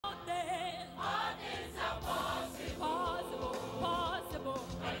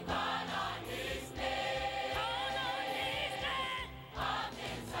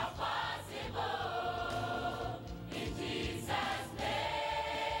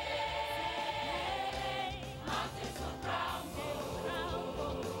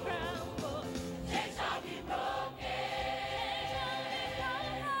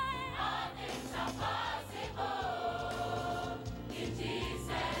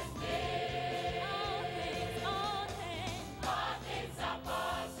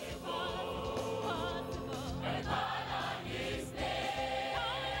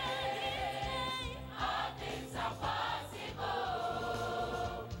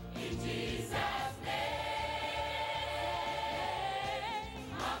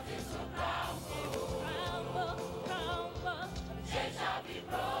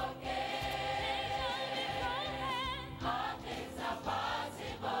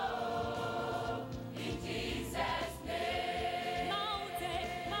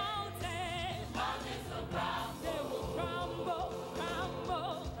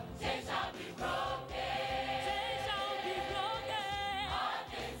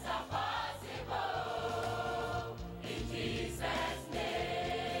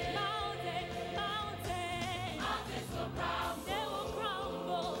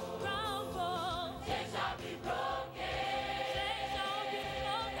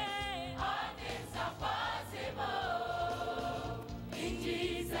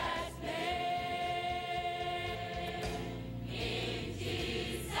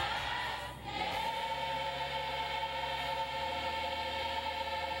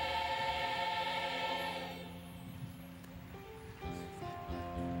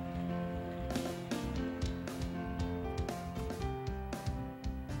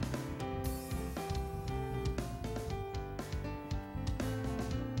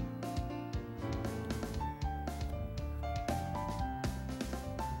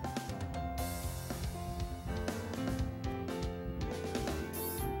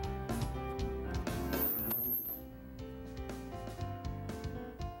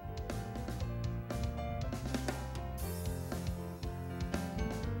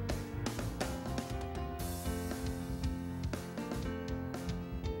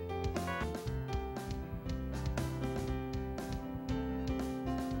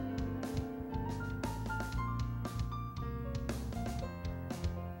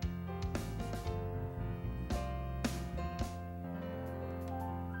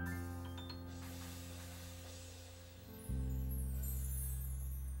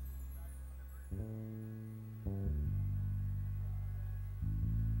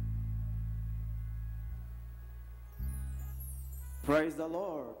Praise the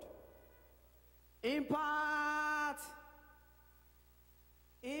Lord. Impact.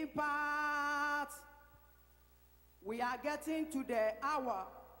 Impact. We are getting to the hour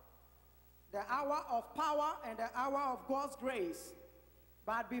of power and the hour of God's grace.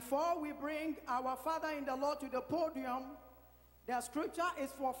 But before we bring our Father in the Lord to the podium, the scripture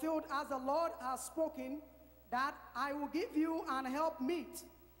is fulfilled as the Lord has spoken, that I will give you an helpmeet.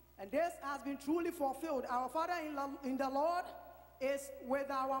 And this has been truly fulfilled. Our Father in the Lord is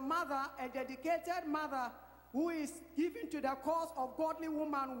with our mother, a dedicated mother who is given to the cause of godly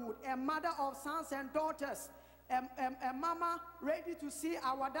womanhood, a mother of sons and daughters, a mama ready to see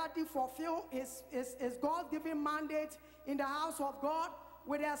our daddy fulfill his God-given mandate in the house of God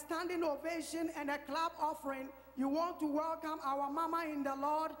with a standing ovation and a clap offering. You want to welcome our mama in the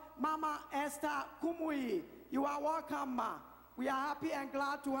Lord, Mama Esther KUMUYI. You are welcome, ma. We are happy and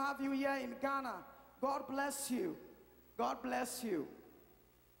glad to have you here in Ghana. God bless you. God bless you.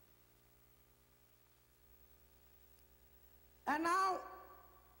 And now,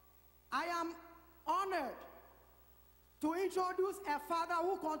 I am honored to introduce a father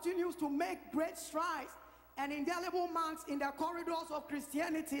who continues to make great strides and indelible marks in the corridors of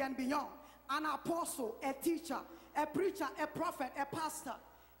Christianity and beyond. An apostle, a teacher, a preacher, a prophet, a pastor,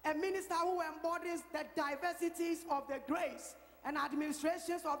 a minister who embodies the diversities of the grace and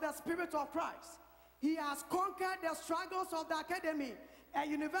administrations of the Spirit of Christ. He has conquered the struggles of the academy, a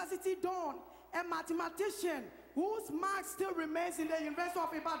university don, a mathematician whose mark still remains in the University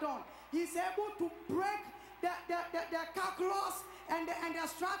of Ibadan. He's able to break the calculus and the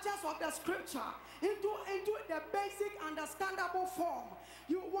structures of the scripture into the basic understandable form.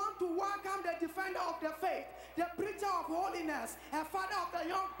 You want to welcome the defender of the faith, the preacher of holiness, a father of the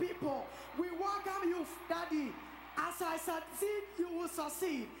young people. We welcome you, Daddy. As I succeed, you will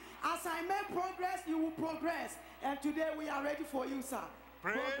succeed. As I make progress, you will progress. And today we are ready for you, sir.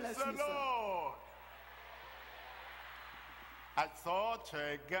 Praise the Lord. Sir. I thought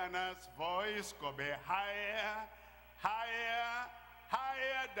Ghana's voice could be higher, higher,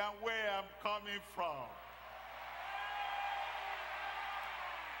 higher than where I'm coming from.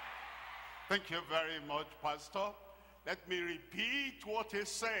 Thank you very much, Pastor. Let me repeat what he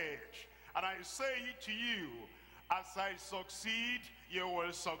said. And I say it to you, as I succeed, you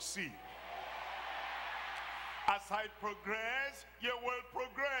will succeed. As I progress, you will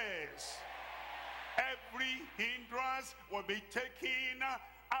progress. Every hindrance will be taken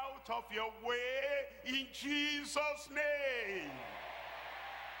out of your way in Jesus' name.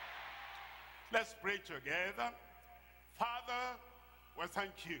 Let's pray together. Father, we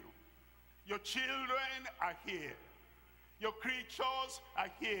thank you. Your children are here. Your creatures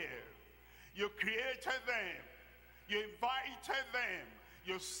are here. You created them. You invited them.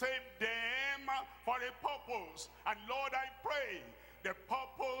 You saved them for a purpose. And Lord, I pray the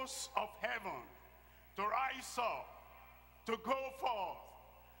purpose of heaven to rise up, to go forth,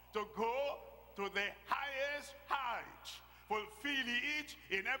 to go to the highest height, fulfill it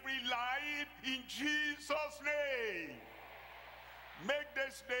in every life in Jesus' name. Make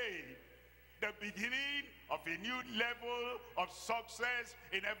this day the beginning of a new level of success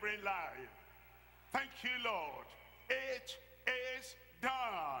in every life. Thank you, Lord. It is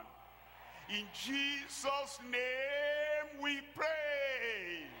done. In Jesus' name we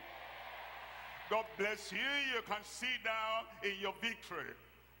pray. God bless you. You can sit down in your victory.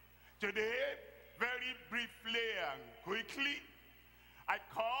 Today, very briefly and quickly, I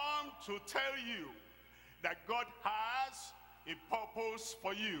come to tell you that God has a purpose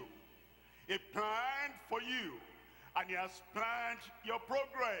for you, a plan for you, and he has planned your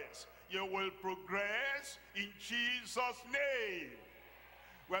progress. You will progress in Jesus' name.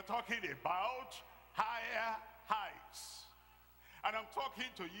 We're talking about higher heights. And I'm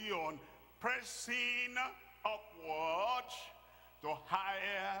talking to you on pressing upward to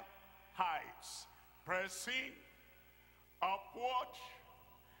higher heights. Pressing upward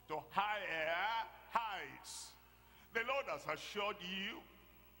to higher heights. The Lord has assured you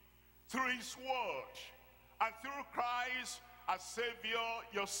through his word and through Christ as Savior,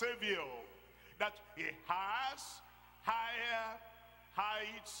 your Savior, that he has higher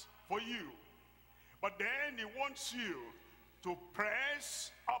heights for you. But then he wants you to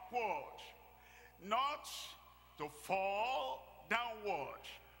press upward, not to fall downward,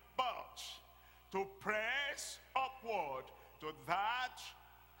 but to press upward to that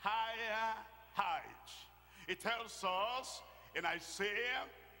higher height. It tells us in Isaiah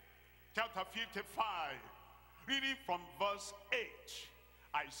chapter 55, reading from verse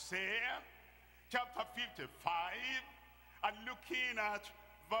 8. Isaiah chapter 55 and looking at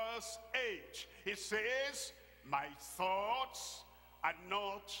verse 8. It says, my thoughts and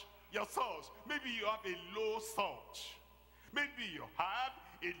not your thoughts. Maybe you have a low thought. Maybe you have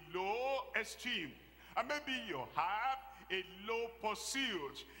a low esteem. And maybe you have a low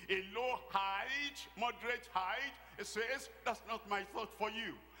pursuit, a low height, moderate height. It says, that's not my thought for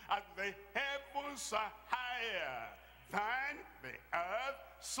you. As the heavens are higher than the earth,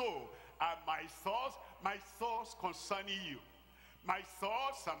 so are my thoughts concerning you. My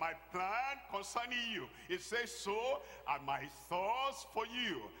thoughts and my plan concerning you. It says, so are my thoughts for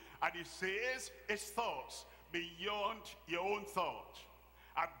you. And it says, his thoughts beyond your own thought,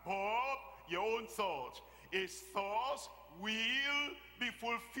 above your own thought. His thoughts will be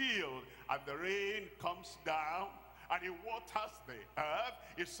fulfilled. And the rain comes down and it waters the earth.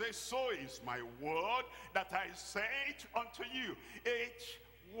 It says, so is my word that I sent unto you. It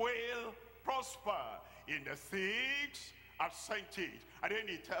will prosper in the things I've sent it. And then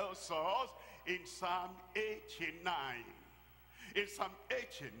he tells us in Psalm 89. In Psalm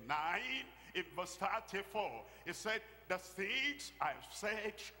 89, in verse 34, it said, the things I've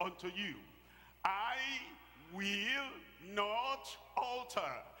said unto you, I will not alter.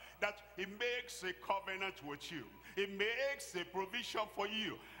 That he makes a covenant with you. He makes a provision for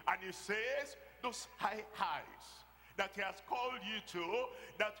you. And he says, those high heights that he has called you to,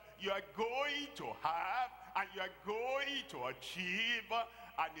 that you are going to have, and you are going to achieve,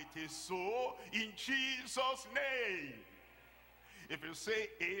 and it is so in Jesus' name. If you say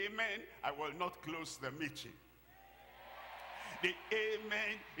amen, I will not close the meeting. The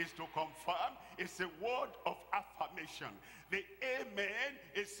amen is to confirm. It's a word of affirmation. The amen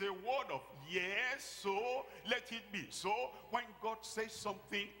is a word of yes, so let it be. So when God says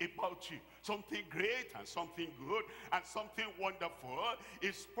something about you, something great and something good and something wonderful,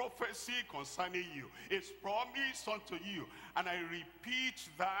 it's prophecy concerning you. It's promise unto you. And I repeat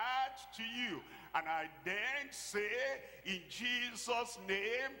that to you. And I then say, in Jesus'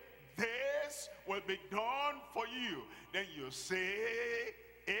 name, this will be done for you. Then you say,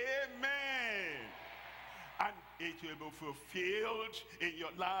 amen. And it will be fulfilled in your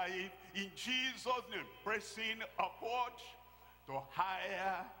life. In Jesus' name, pressing upward to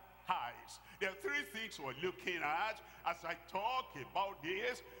higher heights. There are three things we're looking at as I talk about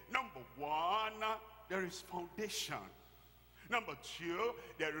this. Number one, there is foundation. Number two,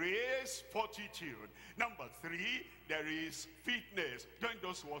 there is fortitude. Number three, there is fitness. Join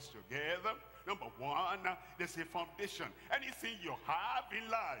those words together. Number one, there's a foundation. Anything you have in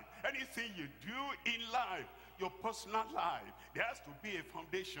life, anything you do in life, your personal life, there has to be a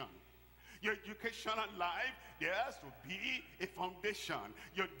foundation. Your educational life, there has to be a foundation.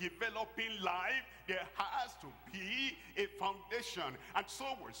 Your developing life, there has to be a foundation. And so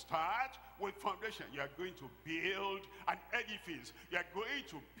we start with foundation. You are going to build an edifice. You are going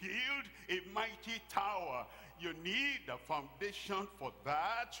to build a mighty tower. You need the foundation for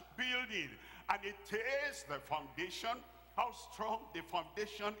that building. And it is the foundation, how strong the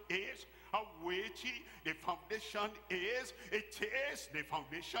foundation is, how weighty the foundation is. It is the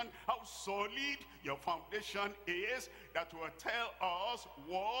foundation, how solid your foundation is, that will tell us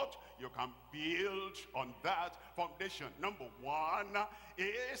what you can build on that foundation. Number one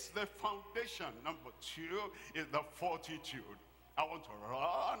is the foundation. Number two is the fortitude. I want to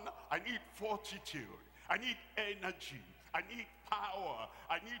run. I need fortitude. I need energy. I need power.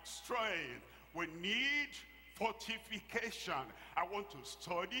 I need strength. We need fortification. I want to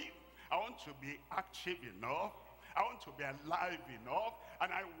study. I want to be active enough. I want to be alive enough.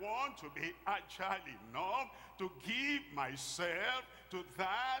 And I want to be agile enough to give myself to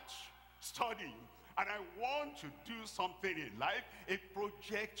that study. And I want to do something in life, a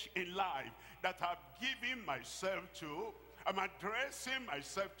project in life that I've given myself to. I'm addressing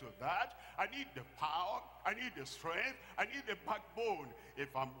myself to that. I need the power, I need the strength, I need the backbone.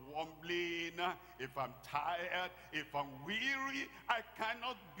 If I'm wobbling, if I'm tired, if I'm weary, I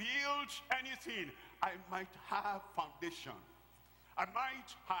cannot build anything. I might have foundation. I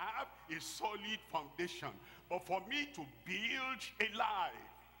might have a solid foundation. But for me to build a life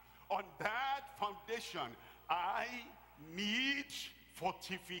on that foundation, I need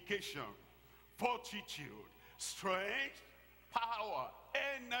fortification, fortitude, strength, power,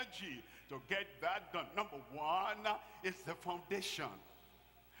 energy to get that done. Number one is the foundation.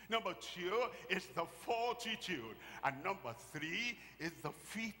 Number two is the fortitude. And number three is the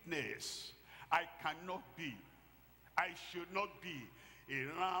fitness. I cannot be, I should not be a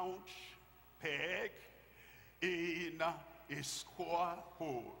round peg in a square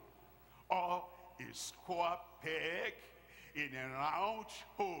hole, or a square peg in a round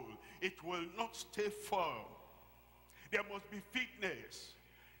hole. It will not stay firm. There must be fitness.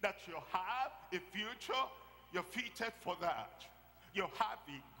 That you have a future, you're fitted for that. You have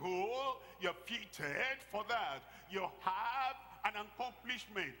a goal. You're fitted for that. You have an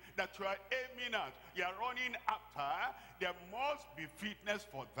accomplishment that you are aiming at. You are running after. There must be fitness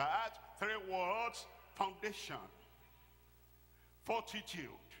for that. 3 words: foundation, fortitude,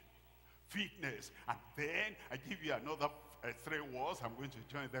 fitness. And then I give you another 3 words. I'm going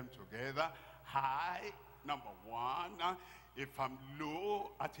to join them together. High, number 1. If I'm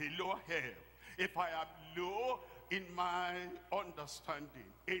low, at a low help. If I am low in my understanding,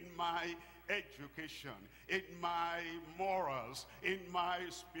 in my education, in my morals, in my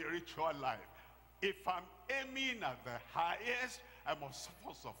spiritual life, if I'm aiming at the highest, I must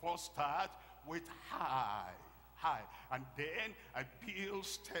first of all start with high. And then I build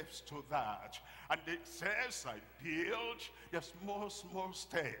steps to that. And it says I build the small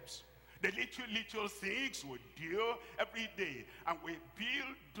steps. The little things we do every day. And we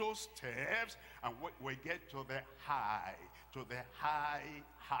build those steps, and we get to the high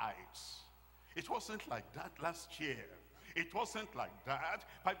heights. It wasn't like that last year. It wasn't like that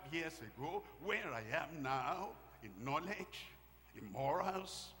 5 years ago. Where I am now, in knowledge, in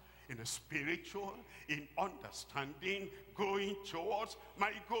morals, in the spiritual, in understanding, going towards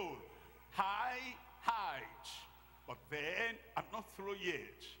my goal. High height. But then I'm not through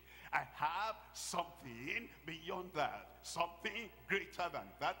yet. I have something beyond that, something greater than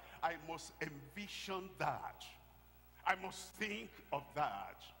that. I must envision that. I must think of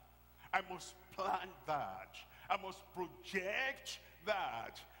that. I must plan that. I must project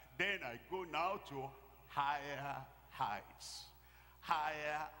that. Then I go now to higher heights.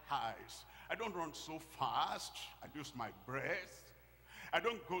 Higher heights. I don't run so fast. I lose my breath. I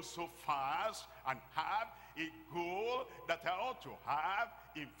don't go so fast and have a goal that I ought to have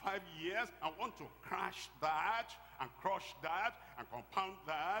in 5 years. I want to crash that and crush that and compound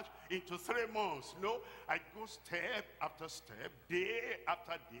that into 3 months. No, I go step after step, day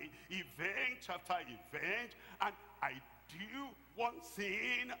after day, event after event, and I do one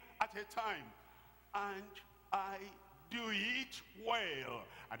thing at a time. And I do it well.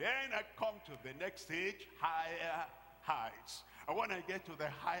 And then I come to the next stage, higher heights. And when I get to the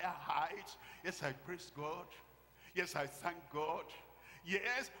higher heights, yes, I praise God. Yes, I thank God.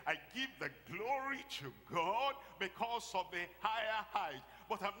 Yes, I give the glory to God because of the higher height.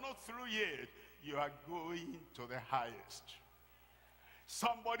 But I'm not through yet. You are going to the highest.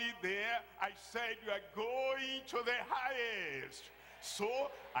 Somebody there, I said you are going to the highest. So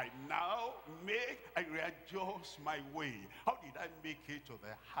I now I readjust my way. How did I make it to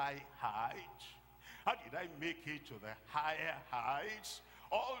the high height? How did I make it to the higher heights?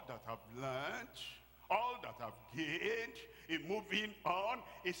 All that I've learned, all that I've gained in moving on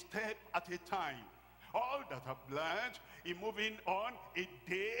a step at a time. All that I've learned in moving on a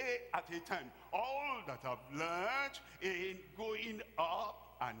day at a time. All that I've learned in going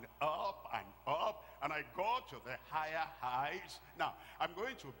up and up and up. And I got to the higher heights. Now, I'm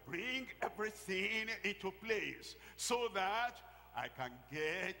going to bring everything into place so that I can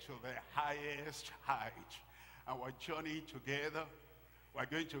get to the highest height. Our journey together, we're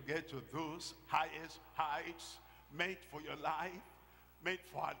going to get to those highest heights made for your life, made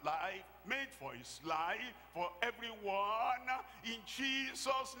for our life, made for his life, for everyone, in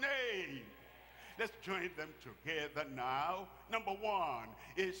Jesus' name. Let's join them together now. Number 1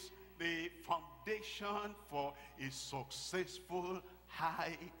 is the foundation for a successful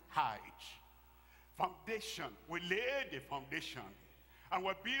high height. Foundation. We laid the foundation, and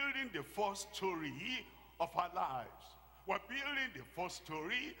we're building the first story of our lives. We're building the first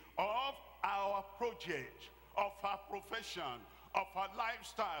story of our project, of our profession, of our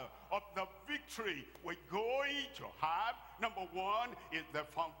lifestyle, of the victory we're going to have. Number 1 is the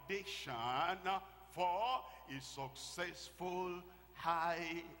foundation for a successful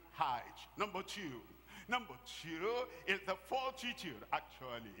high height. Number 2 is the fortitude.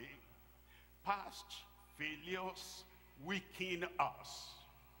 Actually, past failures weaken us,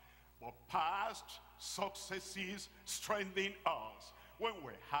 but past successes strengthen us. When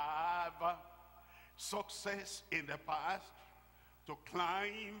we have success in the past, to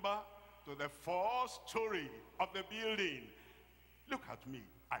climb to the first story of the building. Look at me.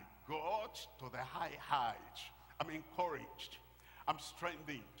 I got to the high height. I'm encouraged. I'm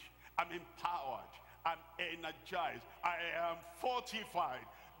strengthened. I'm empowered. I'm energized. I am fortified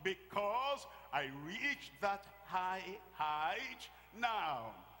because I reached that high height.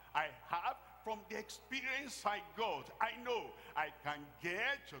 Now, I have, from the experience I got, I know I can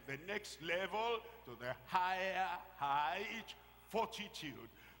get to the next level, to the higher height. Fortitude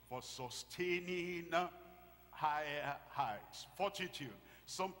for sustaining higher heights. Fortitude.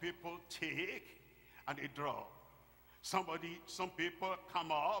 Some people take and they drop. Some people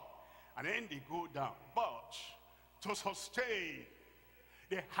come up and then they go down. But to sustain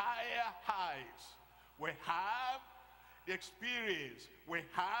the higher heights, we have the experience, we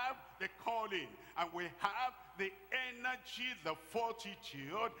have the calling, and we have the energy, the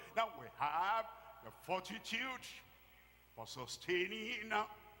fortitude. Now we have the fortitude for sustaining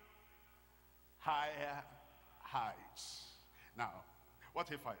higher heights. Now,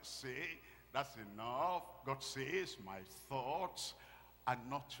 what if I say, that's enough? God says, my thoughts are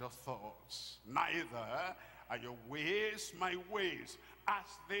not your thoughts, neither are your ways my ways. As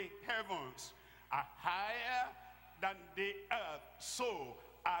the heavens are higher than the earth, so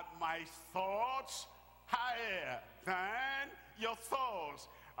are my thoughts higher than your thoughts.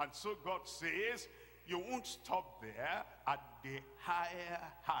 And so God says, you won't stop there at the higher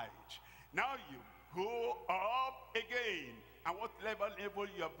height. Now you go up again. And what level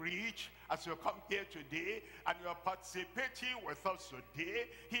you have reached as you come here today and you are participating with us today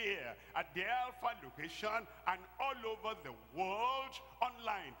here at the Alpha location and all over the world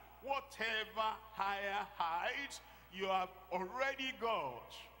online. Whatever higher heights you have already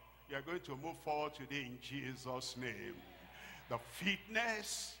got, you are going to move forward today in Jesus' name. The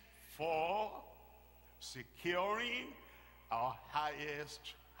fitness for securing our highest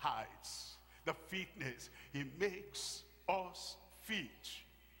heights. The fitness, he makes us fit.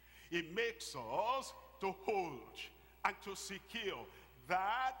 He makes us to hold and to secure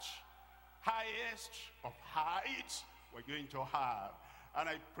that highest of heights we're going to have. And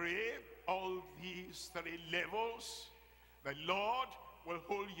I pray all these 3 levels, the Lord will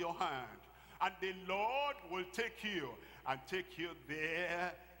hold your hand, and the Lord will take you and take you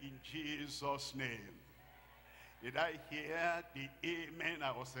there in Jesus' name. Did I hear the amen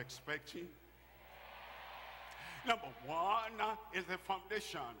I was expecting? Number 1 is the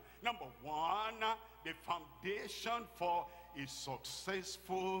foundation. Number 1, the foundation for a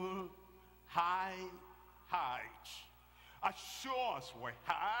successful high height. As sure as we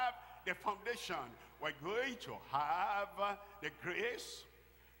have the foundation, we're going to have the grace,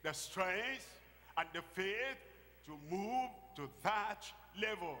 the strength, and the faith to move to that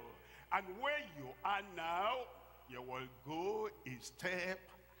level. And where you are now, you will go a step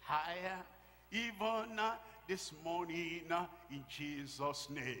higher, even this morning in Jesus'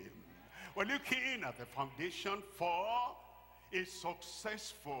 name. We're looking at the foundation for a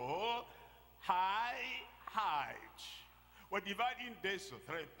successful high height. We're dividing this to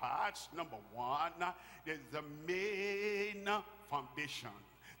 3 parts. Number 1, there's the main foundation.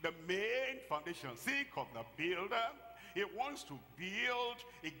 The main foundation. Think of the builder. He wants to build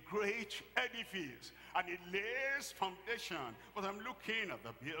a great edifice, and he lays foundation. But I'm looking at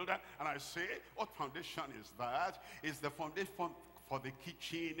the builder and I say, what foundation is that? It's the foundation for the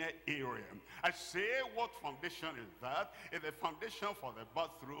kitchen area. I say, what foundation is that? It's the foundation for the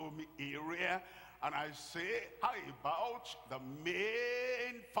bathroom area. And I say, how about the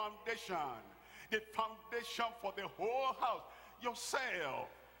main foundation? The foundation for the whole house. Yourself,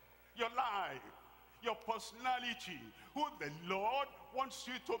 your life, your personality, who the Lord wants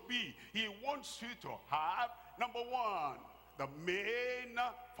you to be. He wants you to have, number 1, the main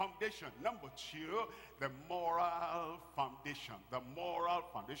foundation. Number 2, the moral foundation. The moral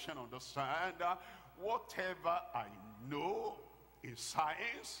foundation, understand, whatever I know in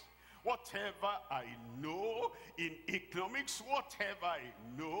science, whatever I know in economics, whatever I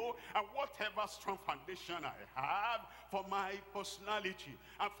know, and whatever strong foundation I have for my personality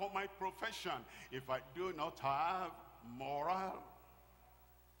and for my profession, if I do not have moral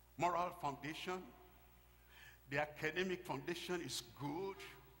foundation, the academic foundation is good,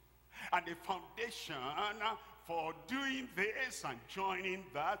 and the foundation for doing this and joining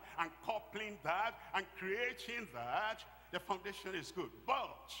that and coupling that and creating that, the foundation is good.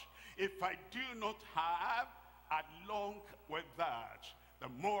 But if I do not have, along with that, the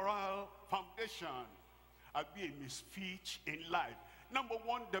moral foundation, I'll be a misfit in life. Number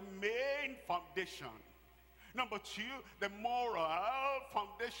 1, the main foundation. Number 2, the moral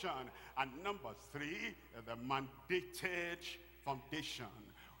foundation. And number 3, the mandated foundation.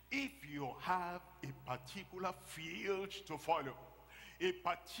 If you have a particular field to follow, a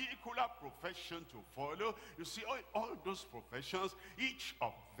particular profession to follow, you see all those professions, each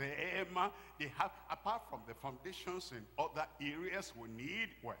of them, they have, apart from the foundations in other areas we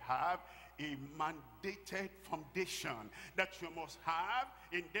have a mandated foundation that you must have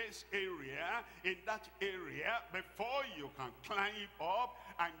in this area, in that area, before you can climb up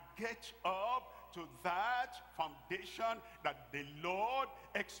and get up up to that foundation that the Lord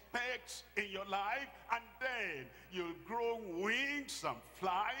expects in your life, and then you'll grow wings and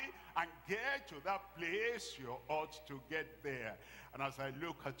fly and get to that place you ought to get there. And as I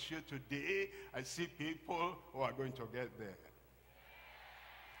look at you today, I see people who are going to get there.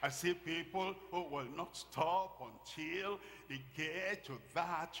 I see people who will not stop until they get to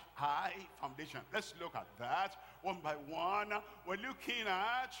that high foundation. Let's look at that one by one. We're looking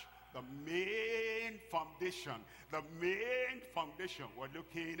at the main foundation. The main foundation. We're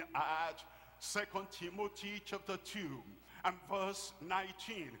looking at 2 Timothy chapter 2 and verse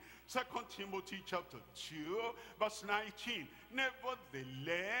 19. 2 Timothy chapter 2 verse 19.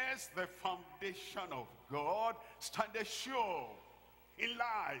 Nevertheless, the foundation of God standeth sure in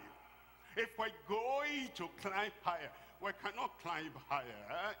life. If we're going to climb higher, we cannot climb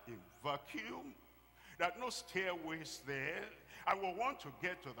higher in vacuum. There are no stairways there, and we want to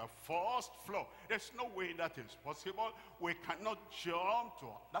get to the first floor. There's no way that is possible. We cannot jump to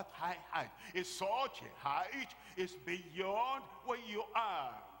that high height. It's such a height, it's beyond where you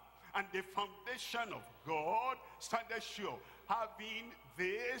are. And the foundation of God standeth sure, having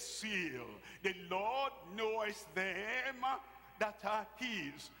this seal: the Lord knoweth them that are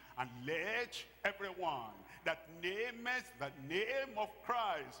his, and let everyone that nameth the name of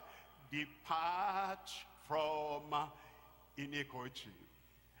Christ depart from iniquity.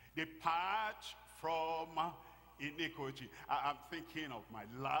 Depart from iniquity. I'm thinking of my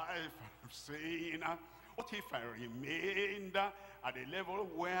life. I'm saying, what if I remained at the level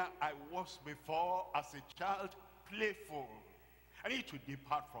where I was before as a child, playful? I need to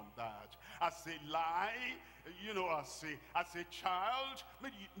depart from that. As a lie, you know, as a child,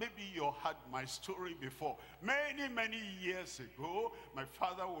 maybe you heard my story before. Many years ago, my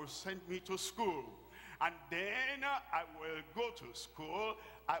father will send me to school. And then I will go to school,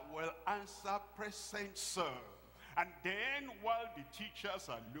 I will answer present sir. And then while the teachers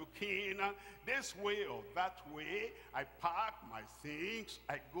are looking this way or that way, I pack my things,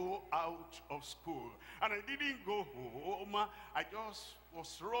 I go out of school. And I didn't go home, I just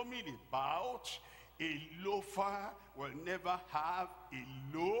was roaming about. A loafer will never have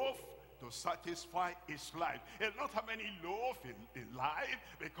a loaf to satisfy his life. He'll not have any loaf in life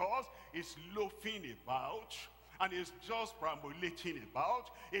because he's loafing about and he's just perambulating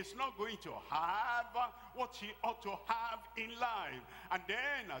about. He's not going to have what he ought to have in life. And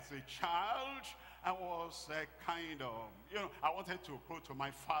then as a child, I was kind of, I wanted to go to my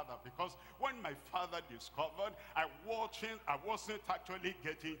father, because when my father discovered I wasn't actually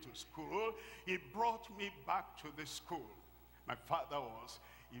getting to school, he brought me back to the school. My father was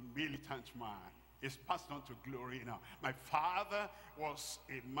a militant man. He's passed on to glory now. My father was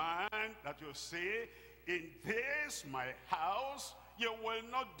a man that you say, in this my house, you will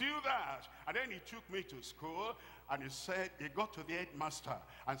not do that. And then he took me to school, and he got to the headmaster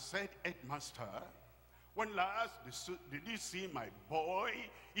and said, "Headmaster, when last did you see my boy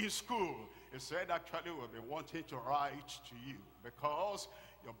in school?" He said, "Actually, we've been wanting to write to you, because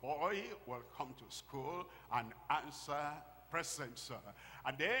your boy will come to school and answer present, sir.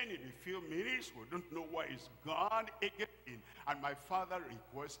 And then in a few minutes, we don't know where he's gone again." And my father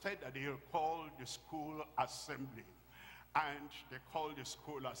requested that he'll call the school assembly. And they called the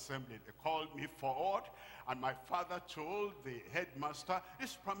school assembly. They called me forward, and my father told the headmaster,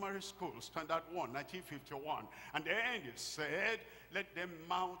 this primary school, Standard 1, 1951. And then he said, "Let them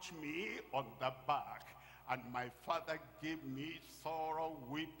mount me on the back." And my father gave me thorough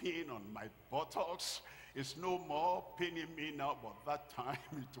whipping on my buttocks. It's no more paining me now, but that time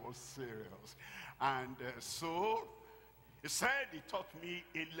it was serious. And so he said he taught me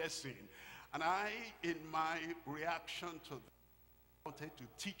a lesson. And I, in my reaction to that, wanted to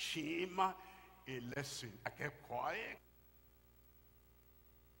teach him a lesson. I kept quiet.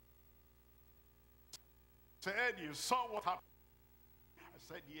 He said, "You saw what happened?" I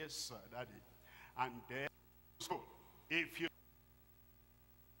said, "Yes, sir, Daddy." And then, so, if you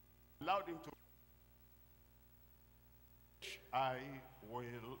allowed him to, I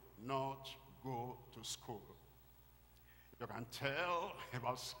will not go to school. You can tell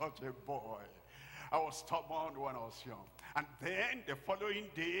about such a boy. I was stubborn when I was young. And then the following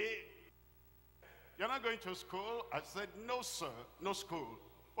day, "You're not going to school?" I said, "No, sir, no school."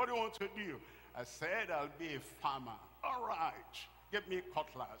 "What do you want to do?" I said, "I'll be a farmer." "All right, give me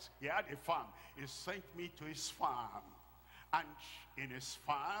cutlass." He had a farm. He sent me to his farm. And in his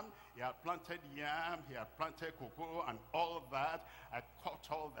farm, he had planted yam, he had planted cocoa and all that. I cut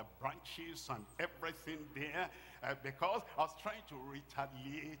all the branches and everything there because I was trying to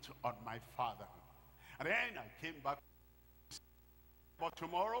retaliate on my father. And then I came back. "But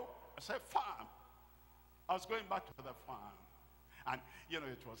tomorrow," I said, "Farm." I was going back to the farm. And, you know,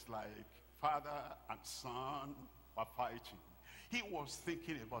 it was like father and son were fighting. He was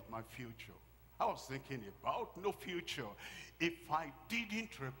thinking about my future. I was thinking about no future. If I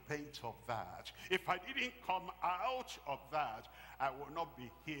didn't repent of that, if I didn't come out of that, I will not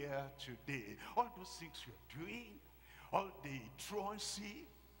be here today. All those things you're doing, all the truancy,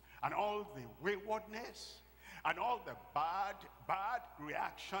 and all the waywardness, and all the bad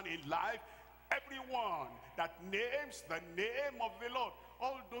reaction in life, everyone that names the name of the Lord,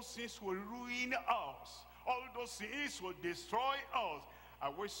 all those things will ruin us. All those things will destroy us.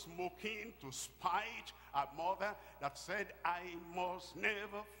 Are we smoking to spite our mother that said, I must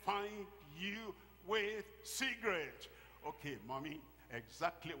never find you with cigarette? Okay, mommy,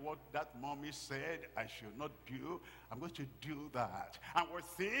 exactly what that mommy said I should not do, I'm going to do that. And we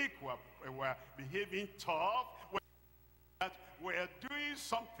think we're behaving tough, that we're doing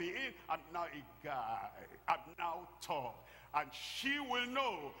something. I'm now a guy, I'm now tough. And she will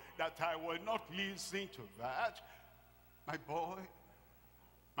know that I will not listen to that. My boy,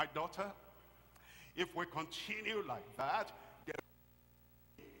 my daughter, if we continue like that,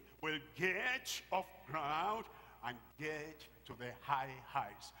 we'll get off ground and get to the high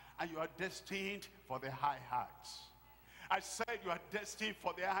heights. And you are destined for the high heights. I said you are destined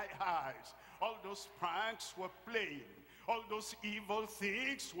for the high heights. All those pranks we're playing, all those evil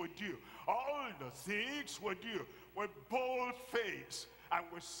things we do, all the things we do with bold face, and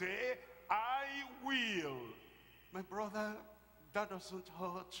we say, I will. My brother, that doesn't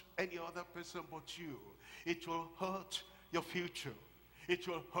hurt any other person but you. It will hurt your future. It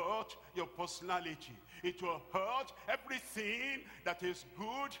will hurt your personality. It will hurt everything that is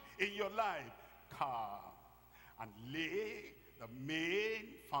good in your life. Come and lay the main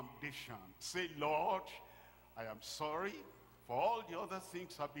foundation. Say, Lord, I am sorry for all the other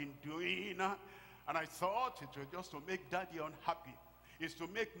things I've been doing, and I thought it was just to make daddy unhappy. It's to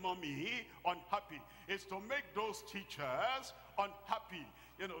make mommy unhappy. It's to make those teachers unhappy.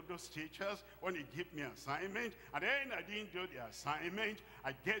 You know, those teachers, when they give me assignment, and then I didn't do the assignment,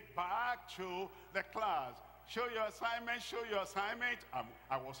 I get back to the class. Show your assignment, show your assignment.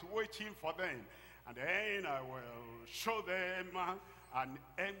 I was waiting for them. And then I will show them an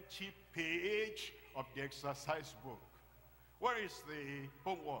empty page of the exercise book. Where is the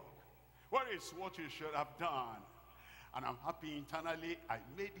homework? Where is what you should have done? And I'm happy internally, I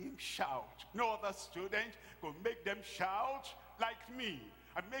made him shout. No other student could make them shout like me.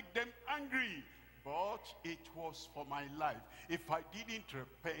 I make them angry. But it was for my life. If I didn't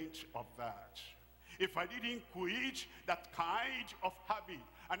repent of that, if I didn't quit that kind of habit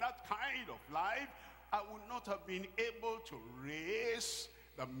and that kind of life, I would not have been able to raise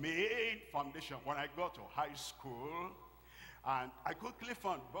the main foundation. When I got to high school, and I quickly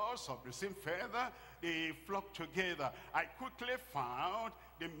found birds of the same feather, they flocked together. I quickly found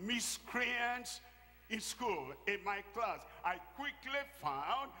the miscreants in school, in my class. I quickly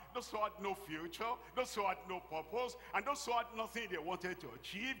found those who had no future, those who had no purpose, and those who had nothing they wanted to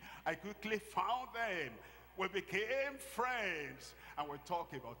achieve. I quickly found them. We became friends, and we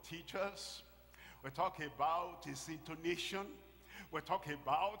talk about teachers. We talk about his intonation. We talk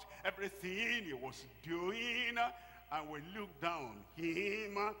about everything he was doing. And we looked down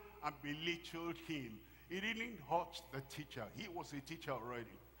him and belittled him. He didn't hurt the teacher. He was a teacher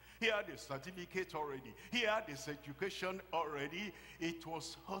already. He had a certificate already. He had his education already. It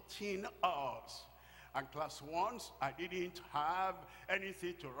was hurting us. And class once, I didn't have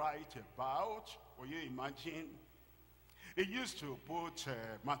anything to write about. Will you imagine? They used to put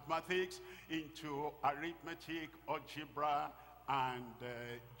mathematics into arithmetic, algebra, and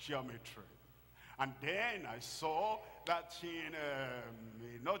geometry. And then I saw that in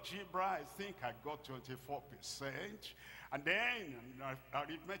algebra, I think I got 24%. And then in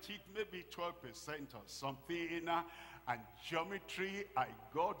arithmetic, maybe 12% or something. And geometry, I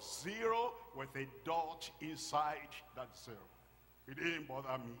got 0 with a dot inside that 0. It didn't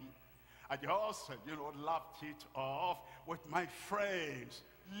bother me. I just, laughed it off with my friends.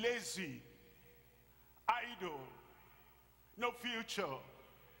 Lazy, idle, no future,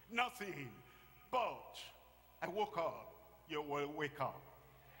 nothing. But I woke up. You will wake up.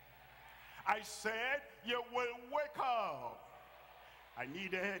 I said, you will wake up. I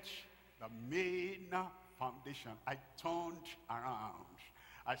needed the main foundation. I turned around.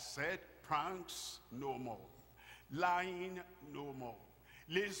 I said, pranks no more. Lying no more.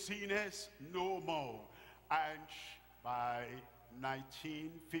 Laziness no more. And by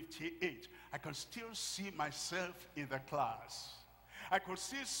 1958, I can still see myself in the class. I could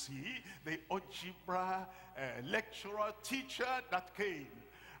still see the algebra lecturer, teacher that came.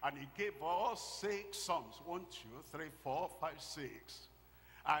 And he gave us 6 songs. 1, 2, 3, 4, 5, 6.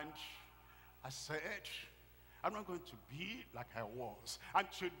 And I said, I'm not going to be like I was. And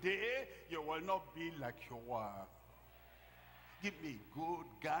today, you will not be like you were. Give me good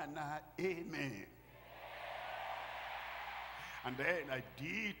Ghana, amen. And then I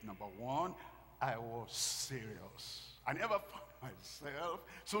did number 1. I was serious. I never found myself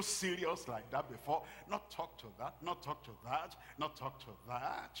so serious like that before. Not talk to that, not talk to that, not talk to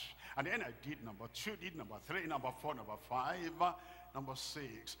that. And then I did number 2, did number 3, number 4, number 5, number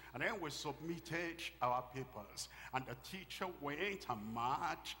 6. And then we submitted our papers. And the teacher went and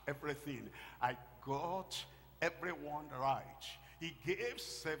marked everything. I got everyone right. He gave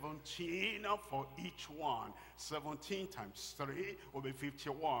 17 for each one. 17 times 3 will be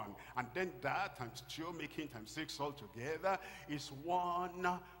 51. And then that times 2, making times 6 altogether, is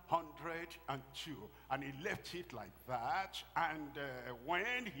 102. And he left it like that. And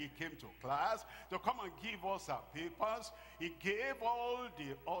when he came to class to come and give us our papers, he gave all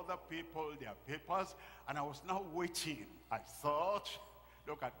the other people their papers. And I was now waiting. I thought,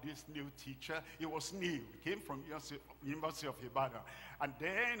 look at this new teacher. He was new. He came from University of Ibadan. And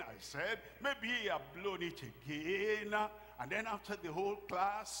then I said, maybe he had blown it again. And then after the whole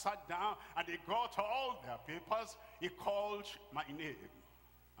class sat down and they got all their papers, he called my name.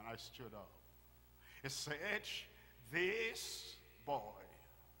 And I stood up. He said, this boy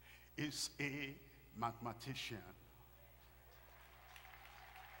is a mathematician.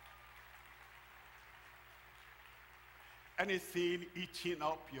 Anything eating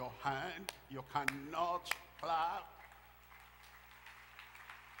up your hand, you cannot clap.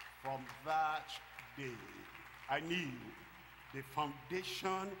 From that day, I knew the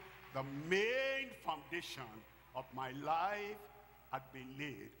foundation, the main foundation of my life had been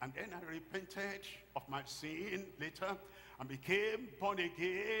laid. And then I repented of my sin later and became born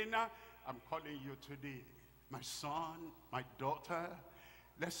again. I'm calling you today, my son, my daughter,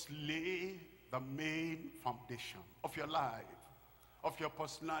 let's lay the main foundation of your life, of your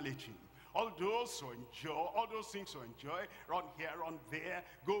personality. All those who enjoy, all those things you enjoy, run here, run there,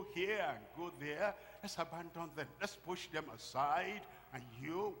 go here and go there, let's abandon them. Let's push them aside, and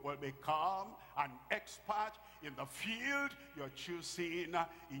you will become an expert in the field you're choosing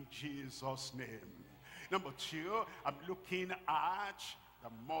in Jesus' name. Number 2, I'm looking at the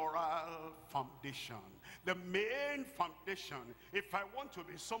moral foundation. The main foundation. If I want to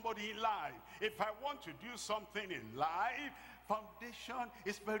be somebody in life, if I want to do something in life, foundation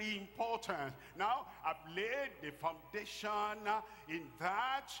is very important. Now, I've laid the foundation in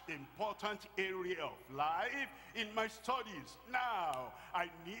that important area of life in my studies. Now, I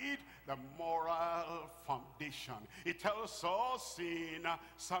need the moral foundation. It tells us in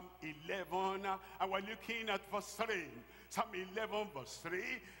Psalm 11, and we're looking at verse 3. Psalm 11 verse 3,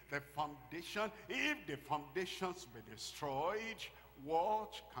 the foundation, if the foundations be destroyed,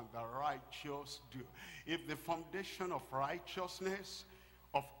 what can the righteous do? If the foundation of righteousness,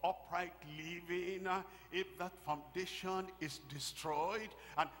 of upright living, if that foundation is destroyed,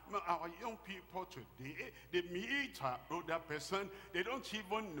 and our young people today, they meet an older person, they don't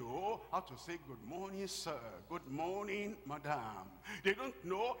even know how to say good morning, sir, good morning, madam. They don't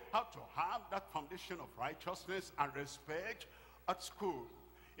know how to have that foundation of righteousness and respect at school,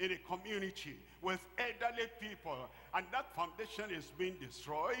 in a community, with elderly people, and that foundation is being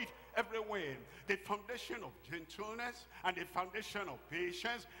destroyed everywhere. The foundation of gentleness, and the foundation of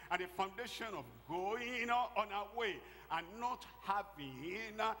patience, and the foundation of going on our way, and not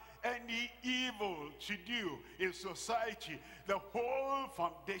having any evil to do in society. The whole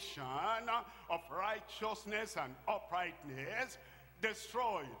foundation of righteousness and uprightness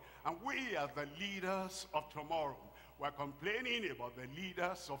destroyed. And we are the leaders of tomorrow. We're complaining about the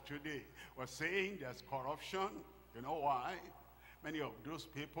leaders of today. We're saying there's corruption. You know why? Many of those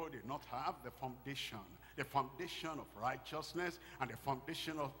people did not have the foundation of righteousness and the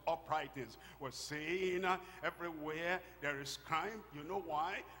foundation of uprightness. We're saying everywhere there is crime. You know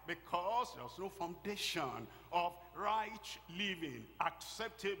why? Because there's no foundation of right living,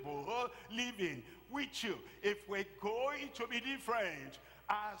 acceptable living with you. If we're going to be different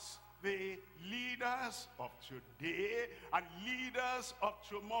as the leaders of today and leaders of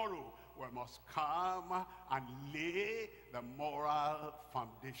tomorrow, we must come and lay the moral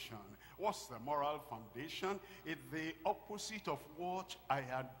foundation. What's the moral foundation? It's the opposite of what I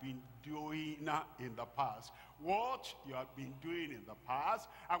had been doing in the past. What you have been doing in the past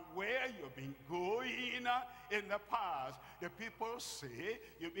and where you've been going in the past. The people say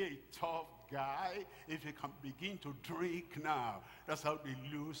you'll be a tough guy if you can begin to drink now. That's how they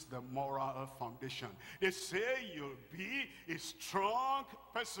lose the moral foundation. They say you'll be a strong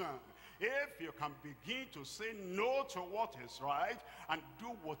person if you can begin to say no to what is right and do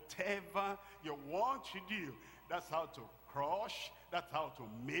whatever you want to do. That's how to crush, that's how to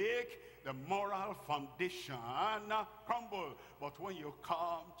make the moral foundation crumble. But when you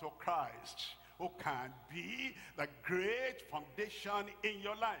come to Christ, who can be the great foundation in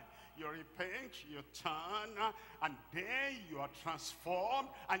your life, you repent, you turn, and then you are transformed,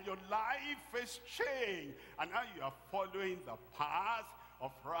 and your life is changed. And now you are following the path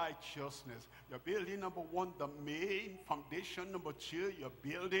of righteousness. You're building, number one, the main foundation. Number two, you're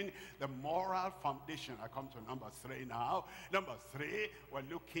building the moral foundation. I come to number three now. Number three, we're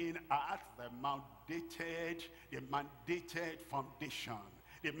looking at the mandated foundation.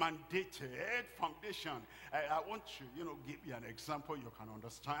 The mandated foundation. I want to, give you an example you can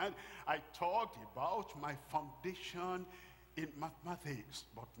understand. I talked about my foundation in mathematics,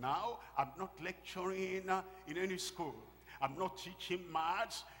 but now I'm not lecturing in any school. I'm not teaching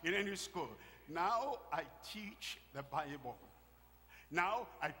maths in any school. Now I teach the Bible. Now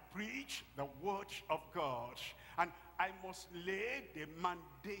I preach the word of God. And I must lay the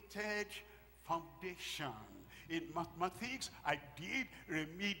mandated foundation. In mathematics, I did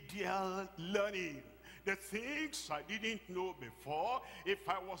remedial learning. The things I didn't know before, if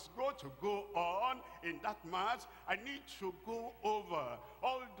I was going to go on in that math, I need to go over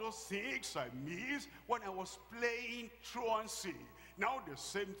all those things I missed when I was playing truancy. Now the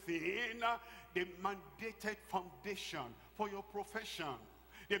same thing, the mandated foundation for your profession.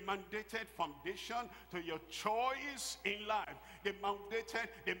 The mandated foundation to your choice in life. The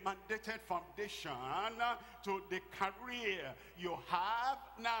mandated foundation to the career you have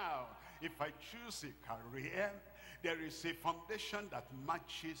now. If I choose a career, there is a foundation that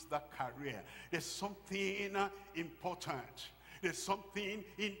matches the career. There's something important. There's something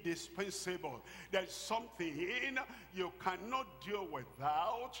indispensable. There's something you cannot do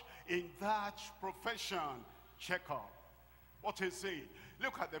without in that profession. Check up. What is it?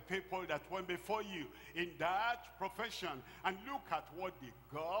 Look at the people that went before you in that profession and look at what they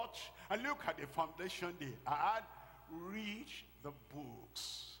got and look at the foundation they had. Read the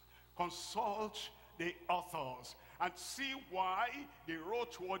books. Consult the authors and see why they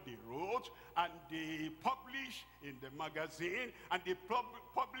wrote what they wrote, and they publish in the magazine and they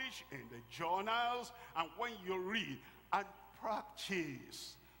publish in the journals. And when you read and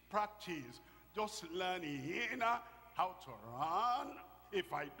practice, just learning how to run.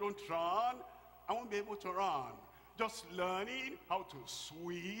 If I don't run, I won't be able to run. Just learning how to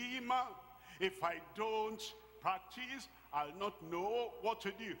swim. If I don't practice, I'll not know what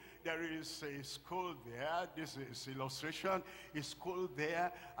to do. There is a school there. This is illustration. A school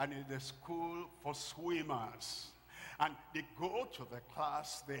there, and it's a school for swimmers. And they go to the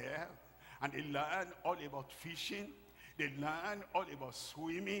class there, and they learn all about fishing. They learn all about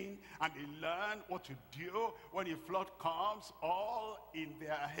swimming, and they learn what to do when a flood comes, all in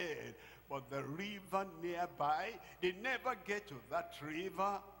their head. But the river nearby, they never get to that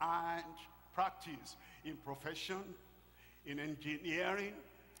river and practice in profession, in engineering,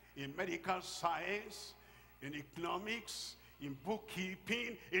 in medical science, in economics, in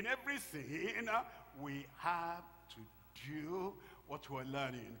bookkeeping, in everything. We have to do what we're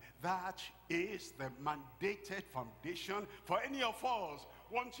learning. That is the mandated foundation for any of us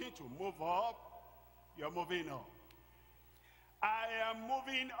wanting to move up. You're moving up. I am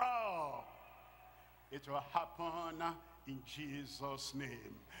moving up. It will happen in Jesus'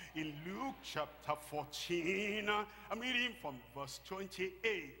 name. In Luke chapter 14, I'm reading from verse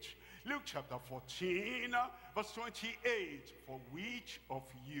 28. Luke chapter 14, verse 28. For which of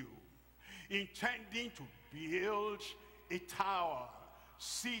you, intending to build a tower,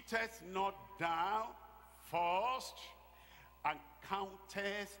 sitteth not down first and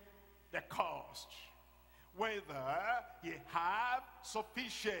counteth the cost, whether ye have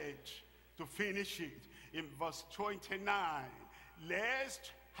sufficient to finish it? In verse 29,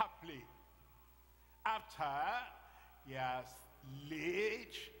 lest haply, after he has laid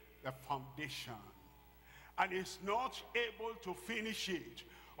the foundation and is not able to finish it,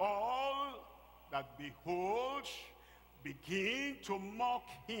 all that behold begin to mock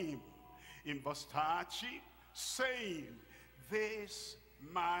him. In verse 30, saying, this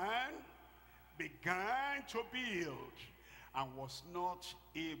man began to build and was not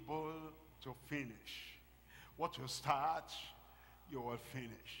able to finish. What you start, you will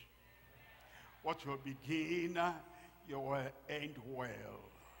finish. What you begin, you will end well.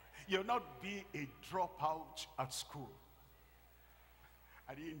 You'll not be a dropout at school.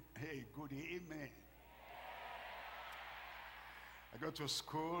 I didn't hear a good amen. I go to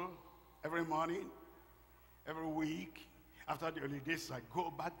school every morning, every week. After the holidays, I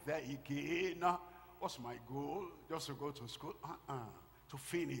go back there again. What's my goal? Just to go to school? To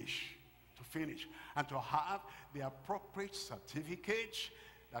finish. To finish. And to have the appropriate certificate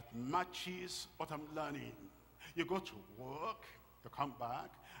that matches what I'm learning. You go to work, you come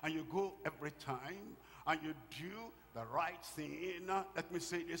back, and you go every time, and you do the right thing. Let me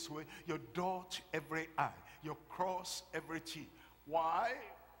say it this way. You dot every I. You cross every T. Why?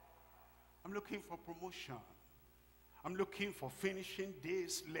 I'm looking for promotion. I'm looking for finishing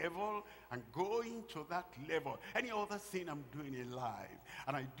this level and going to that level. Any other thing I'm doing in life,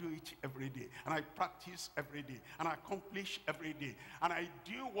 and I do it every day, and I practice every day, and I accomplish every day, and I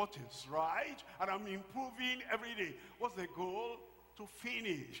do what is right, and I'm improving every day. What's the goal? To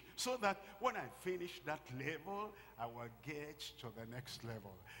finish, so that when I finish that level, I will get to the next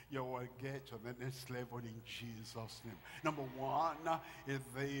level. You will get to the next level in Jesus' name. Number one is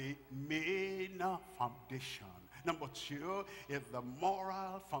the main foundation. Number two is the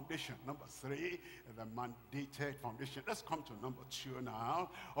moral foundation. Number three is the mandated foundation. Let's come to number two now.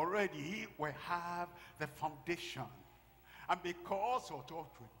 Already we have the foundation. And because of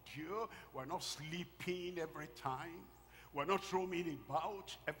what we do, we're not sleeping every time. We're not roaming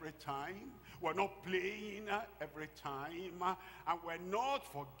about every time. We're not playing every time. And we're not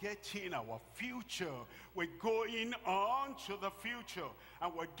forgetting our future. We're going on to the future.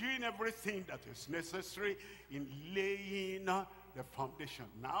 And we're doing everything that is necessary in laying the foundation.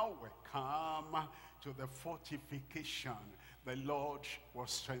 Now we come to the fortification. The Lord will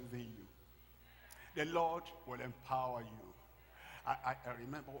strengthen you. The Lord will empower you. I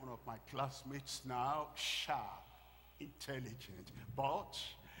remember one of my classmates now, sharp, intelligent, but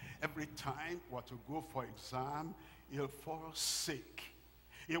every time we were to go for exam, he'll fall sick.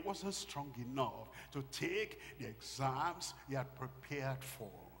 He wasn't strong enough to take the exams he had prepared for.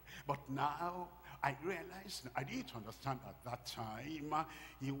 But now I realized, I didn't understand at that time,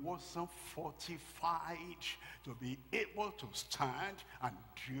 he wasn't fortified to be able to stand and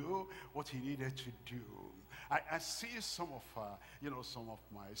do what he needed to do. I see some of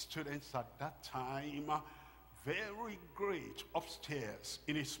my students at that time, very great upstairs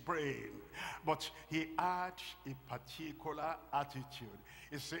in his brain, but he had a particular attitude.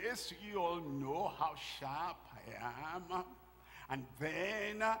 He says, you all know how sharp I am. And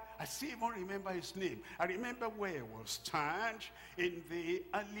then I still even remember his name. I remember where he will stand in the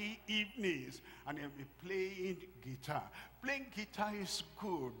early evenings and he'll be playing guitar. Playing guitar is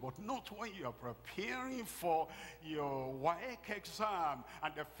good, but not when you're preparing for your WHATAPP exam.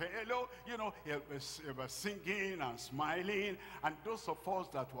 And the fellow, he'll be singing and smiling. And those of us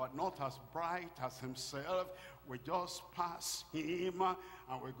that were not as bright as himself, we just pass him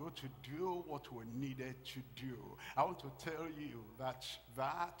and we go to do what we needed to do. I want to tell you that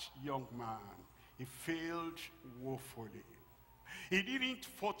that young man, he failed woefully. He didn't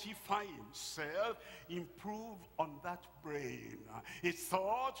fortify himself, improve on that brain. He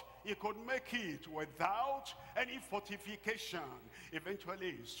thought he could make it without any fortification.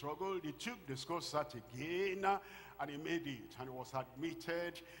 Eventually he struggled, he took the school cert again, and he made it, and he was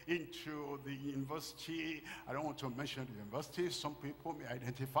admitted into the university. I don't want to mention the university, some people may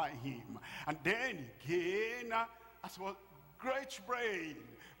identify him. And then again, as well, great brain,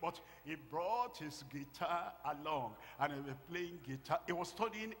 but he brought his guitar along, and he was playing guitar. He was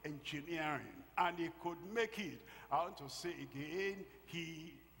studying engineering, and he could make it. I want to say again,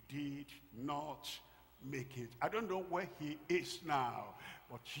 he did not make it. I don't know where he is now,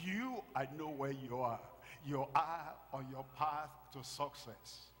 but I know where you are. You are on your path to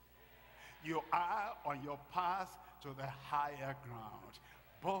success. You are on your path to the higher ground.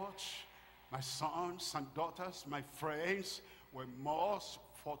 But my sons and daughters, my friends, we must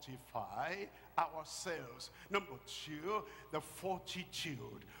fortify ourselves. Number two, the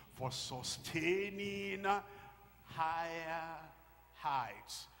fortitude for sustaining higher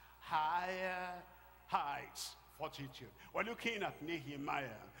heights. Higher heights, fortitude. We're looking at Nehemiah.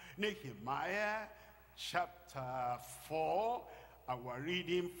 Nehemiah chapter 4, and we're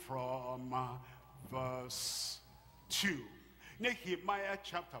reading from verse 2. Nehemiah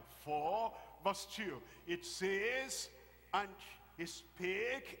chapter 4, verse 2. It says, and he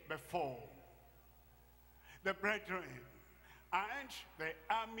spake before the brethren and the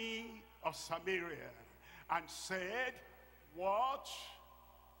army of Samaria, and said, What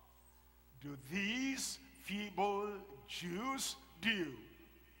do these feeble Jews do?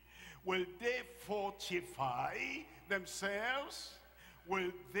 Will they fortify themselves?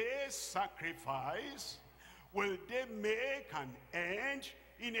 Will they sacrifice? Will they make an end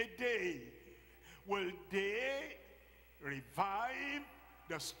in a day? Will they revive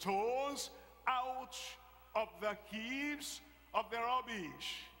the stones out of the heaps of the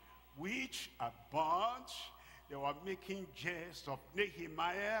rubbish, which are burnt? They were making jest of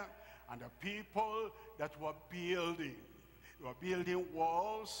Nehemiah and the people that were building. You are building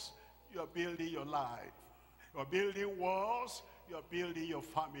walls, you are building your life. You are building walls, you are building your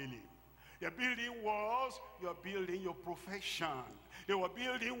family. You are building walls, you are building your profession. They were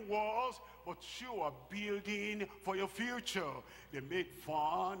building walls, but you are building for your future. They made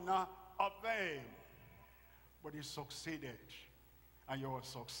fun of them. But they succeeded, and you will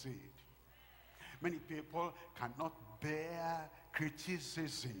succeed. Many people cannot bear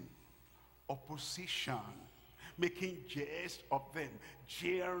criticism, opposition, making jest of them,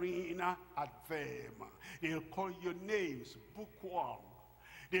 jeering at them. They'll call you names, bookworm.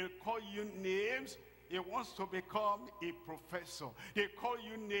 They'll call you names. He wants to become a professor. They call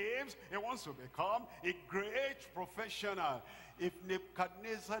you names. He wants to become a great professional. If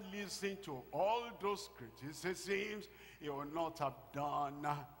Nebuchadnezzar listened to all those criticisms, he would not have done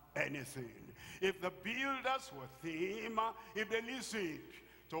anything. If the builders were him, if they listened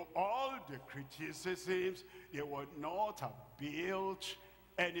to all the criticisms, they would not have built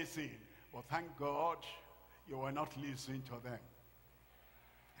anything. But thank God you were not listening to them.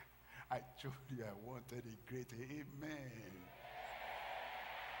 I told you I wanted a great amen.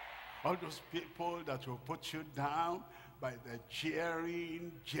 All those people that will put you down by the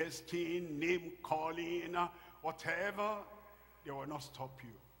jeering, jesting, name calling, whatever, they will not stop you.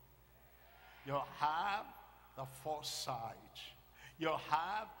 You have the foresight. You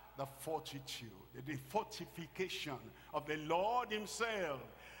have the fortitude, the fortification of the Lord himself,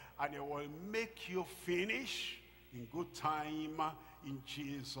 and it will make you finish in good time in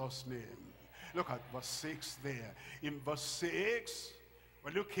Jesus' name. Look at verse 6 there. In verse 6,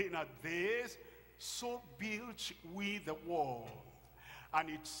 we're looking at this. So built we the wall. And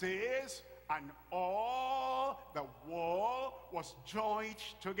it says, and all the wall was joined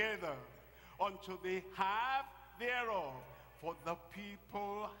together unto the half thereof. For the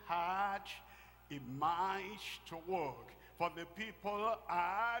people had a mind to work. For the people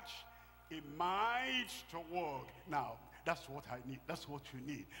had a mind to work. Now, that's what I need. That's what you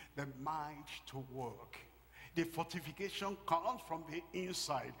need. The mind to work. The fortification comes from the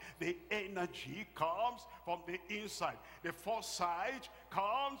inside. The energy comes from the inside. The foresight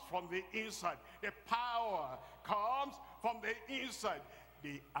comes from the inside. The power comes from the inside.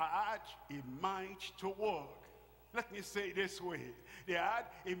 They had a mind to work. Let me say it this way. They had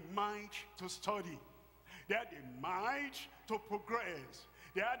a mind to study. They had a mind to progress.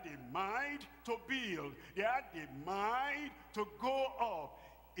 They had a mind to build. They had a mind to go up.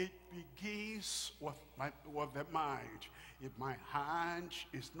 It begins with the mind. If my hand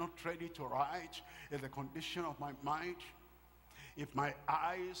is not ready to write, in the condition of my mind, if my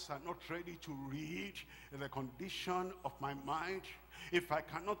eyes are not ready to read, in the condition of my mind, if I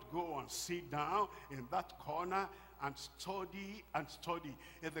cannot go and sit down in that corner and study,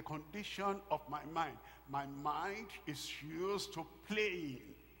 in the condition of my mind is used to playing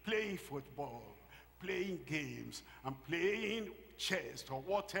football, playing games, and playing chess or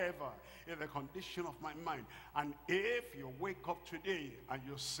whatever, in the condition of my mind. And if you wake up today and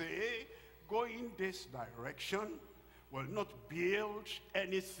you say, going this direction will not build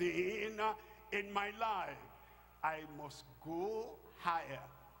anything in my life, I must go higher.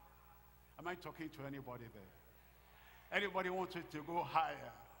 Am I talking to anybody there? Anybody wanted to go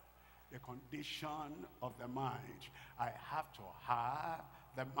higher? The condition of the mind. I have to have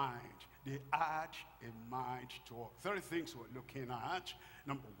the mind. They add a mind to work. 3 things we're looking at.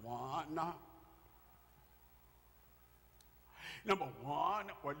 Number one,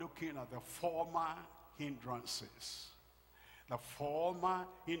 we're looking at the former hindrances. The former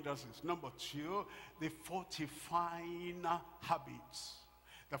hindrances. Number 2, the fortifying habits.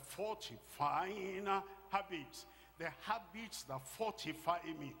 The fortifying habits. The habits that fortify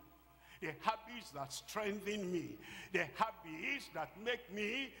me. The habits that strengthen me. The habits that make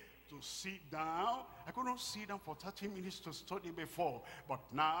me to sit down. I could not sit down for 30 minutes to study before. But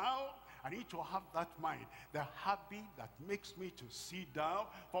now, I need to have that mind. The habit that makes me to sit down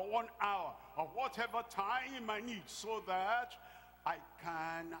for 1 hour or whatever time I need, so that I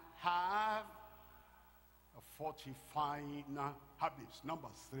can have a fortifying habits. Number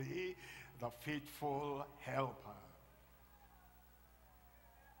 3, the faithful helper.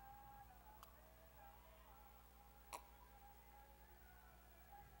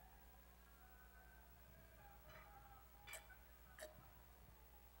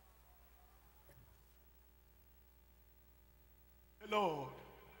 Lord.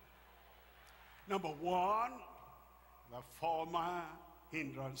 Number one, the former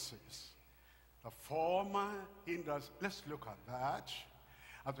hindrances. The former hindrances. Let's look at that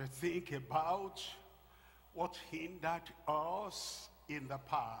as we think about what hindered us in the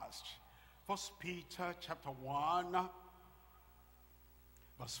past. 1 Peter chapter 1,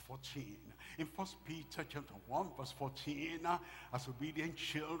 verse 14. In 1 Peter chapter 1, verse 14, as obedient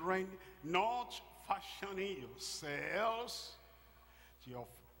children, not fashioning yourselves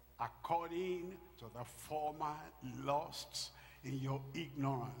according to the former lusts in your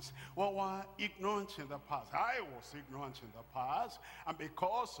ignorance. Well, we're ignorant in the past. I was ignorant in the past, and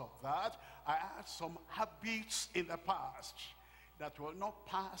because of that, I had some habits in the past that will not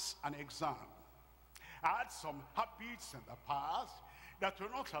pass an exam. I had some habits in the past that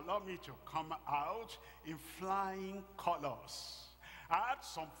will not allow me to come out in flying colors. I had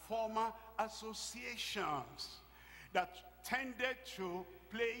some former associations that tended to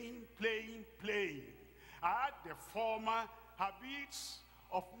playing. I had the former habits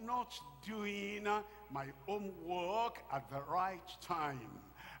of not doing my own work at the right time.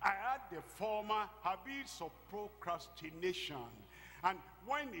 I had the former habits of procrastination. And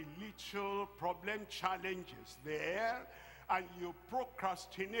when a little problem challenge is there, and you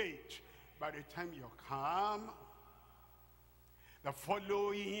procrastinate, by the time you come, the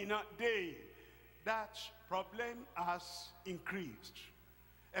following day, that problem has increased,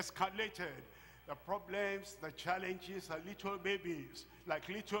 escalated. The problems, the challenges are little babies, like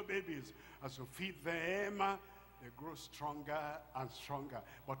little babies. As you feed them, they grow stronger and stronger.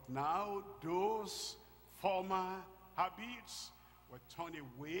 But now those former habits, we turn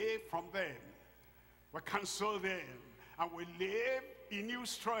away from them. We cancel them, and we live in new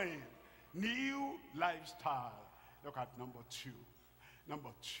strength, new lifestyle. Look at number two.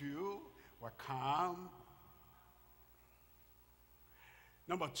 Number two, we come.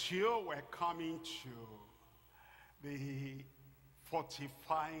 Number two, we're coming to the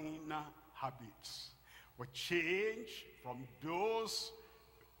fortifying habits. We change from those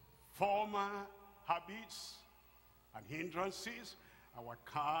former habits and hindrances, and we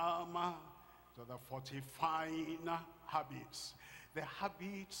come to the fortifying habits. The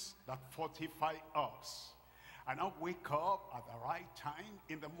habits that fortify us. And I wake up at the right time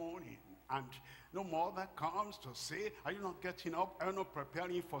in the morning, and no mother comes to say, are you not getting up? Are you not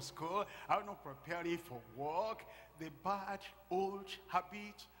preparing for school? Are you not preparing for work? The bad old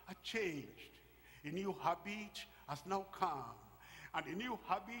habits are changed. A new habit has now come. And a new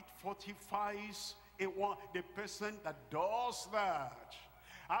habit fortifies the person that does that.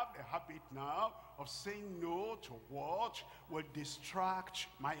 I have the habit now of saying no to what will distract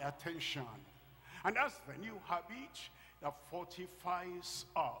my attention. And that's the new habit that fortifies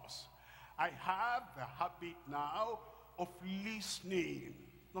us. I have the habit now of listening,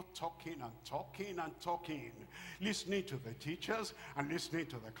 not talking and talking and talking. Listening to the teachers and listening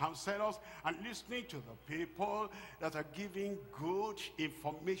to the counselors and listening to the people that are giving good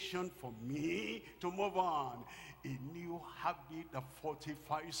information for me to move on. A new habit that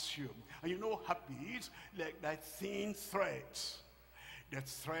fortifies you. And you know habits like that thin thread. The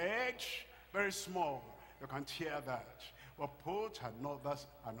thread, very small, you can tear that. But put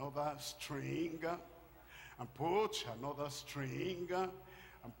another string, and put another string,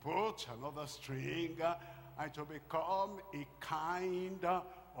 and put another string, and it will become a kind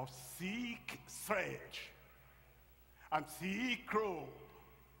of thick thread and thick rope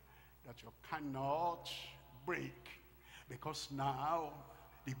that you cannot break. Because now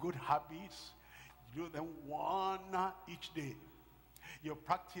the good habits, you do them one each day. You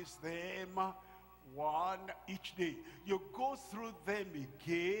practice them one each day. You go through them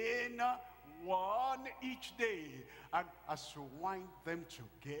again one each day. And as you wind them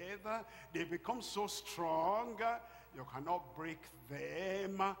together, they become so strong, you cannot break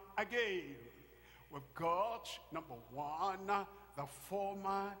them again. We've got, number one, the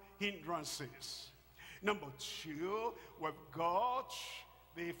former hindrances. Number two, we've got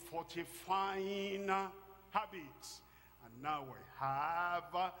the fortifying habits. And now we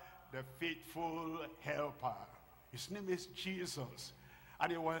have the faithful helper. His name is Jesus.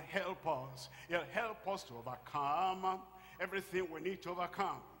 And he will help us. He'll help us to overcome everything we need to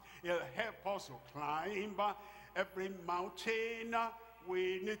overcome. He'll help us to climb every mountain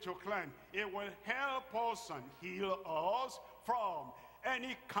we need to climb. It will help us and heal us from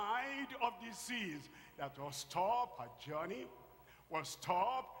any kind of disease that will stop our journey, will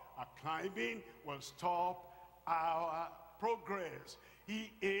stop our climbing, will stop our progress.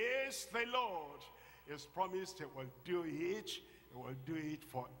 He is the Lord. He's promised he will do it. He will do it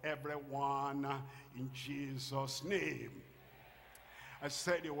for everyone in Jesus' name. I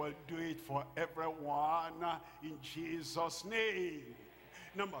said he will do it for everyone in Jesus' name.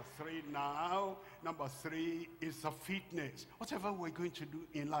 Number three now. Number three is the fitness. Whatever we're going to do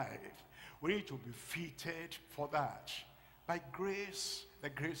in life, we need to be fitted for that. By grace, the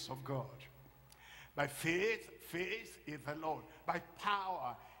grace of God. By faith, faith in the Lord. By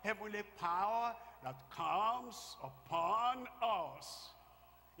power, heavenly power that comes upon us.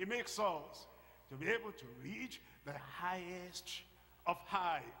 It makes us to be able to reach the highest of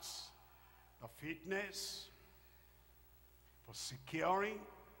heights. The fitness for securing,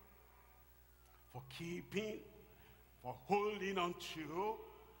 for keeping, for holding on to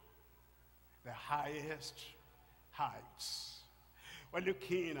the highest heights. We're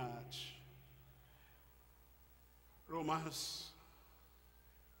looking at Romans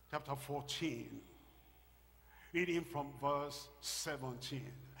chapter 14, reading from verse 17.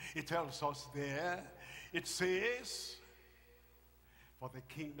 It tells us there, it says, for the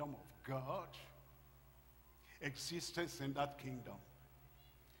kingdom of God, existence in that kingdom,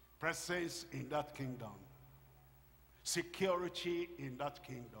 presence in that kingdom, security in that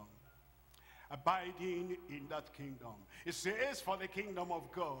kingdom, abiding in that kingdom. It says, for the kingdom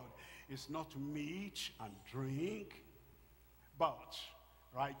of God is not meat and drink, but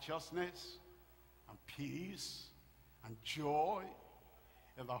righteousness and peace and joy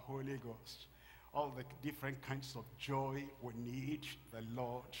in the Holy Ghost. All the different kinds of joy we need, the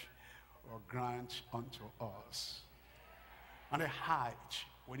Lord will grant unto us. And a height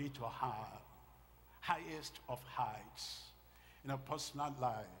we need to have, highest of heights, in a personal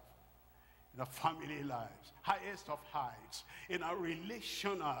life, in a family life, highest of heights, in a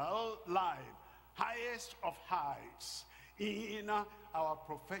relational life, highest of heights, in our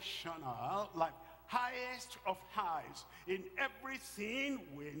professional life, highest of heights, in everything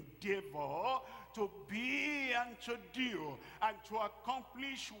we endeavor to be and to do and to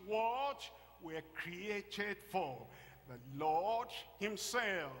accomplish what we're created for. The Lord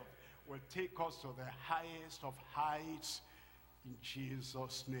himself will take us to the highest of heights in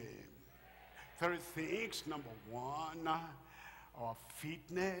Jesus' name. Three things. Number one, our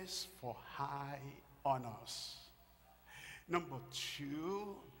fitness for high honors. Number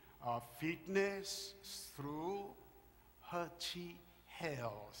two, our fitness through hearty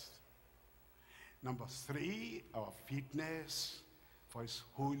health. Number three, our fitness for his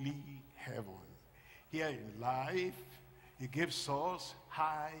holy heaven. Here in life, he gives us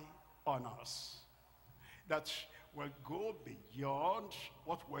high honors that will go beyond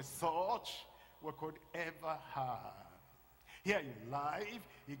what we thought we could ever have. Here in life,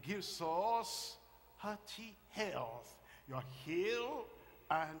 he gives us hearty health. You're healed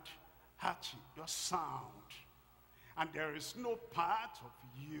and hearty, you're sound. And there is no part of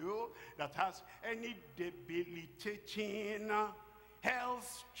you that has any debilitating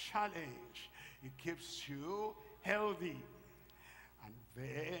health challenge. It keeps you healthy. And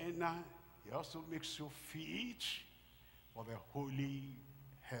then he also makes you fit for the holy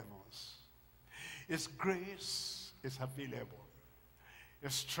heavens. His grace is available.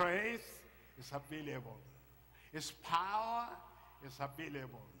 His strength is available. His power is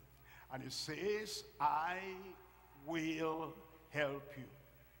available. And he says, I will help you.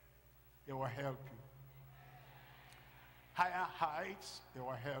 He will help you. Higher heights, he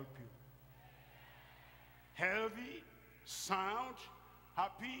will help you. Healthy, sound,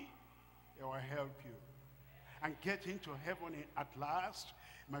 happy, he will help you. And get into heaven at last.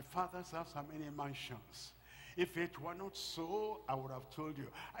 My father's house are many mansions. If it were not so, I would have told you,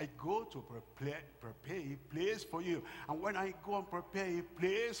 I go to prepare a place for you. And when I go and prepare a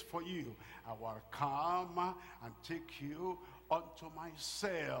place for you, I will come and take you unto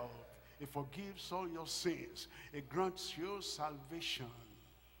myself. He forgives all your sins. He grants you salvation.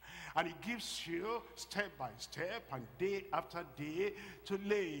 And he gives you step by step and day after day to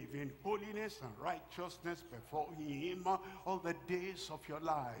live in holiness and righteousness before him all the days of your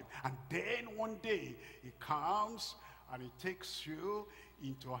life. And then one day he comes and he takes you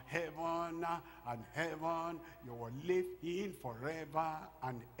into heaven, and heaven you will live in forever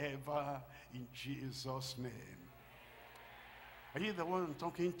and ever in Jesus' name. Are you the one I'm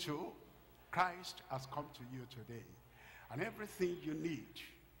talking to? Christ has come to you today. And everything you need,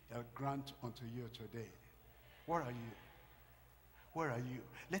 he'll grant unto you today. Where are you? Where are you?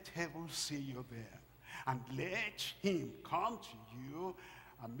 Let heaven see you there. And let him come to you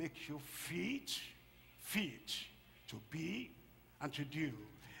and make you fit to be and to do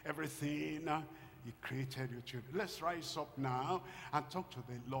everything he created you to do. Let's rise up now and talk to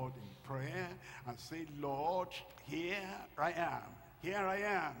the Lord in prayer and say, Lord, here I am. Here I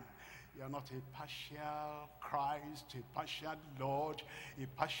am. You are not a partial Christ, a partial Lord, a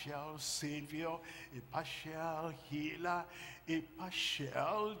partial Savior, a partial healer, a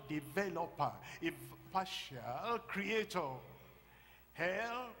partial developer, a partial creator.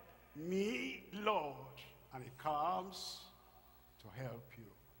 Help me, Lord. And he comes to help you.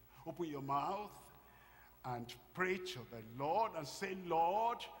 Open your mouth and pray to the Lord and say,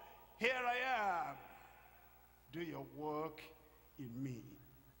 Lord, here I am. Do your work in me.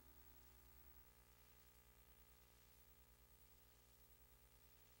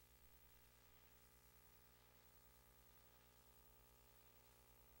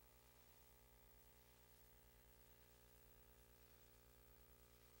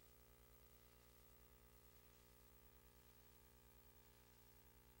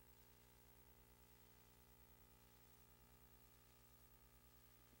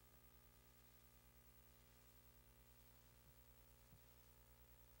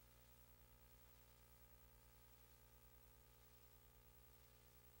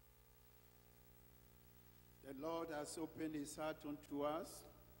 The Lord has opened his heart unto us.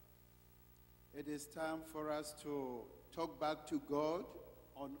 It is time for us to talk back to God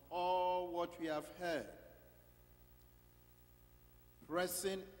on all what we have heard,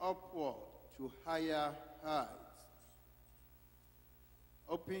 pressing upward to higher heights.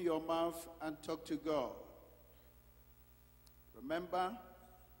 Open your mouth and talk to God. Remember,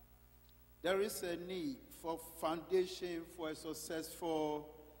 there is a need for foundation for a successful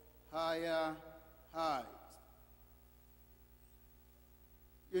higher height.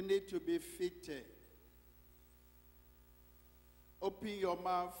 You need to be fitted. Open your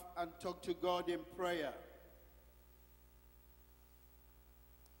mouth and talk to God in prayer.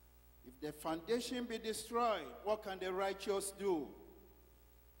 If the foundation be destroyed, what can the righteous do?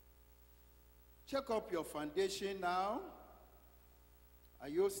 Check up your foundation now. Are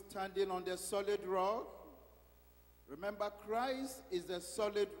you standing on the solid rock? Remember, Christ is the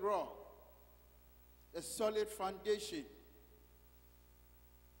solid rock, the solid foundation.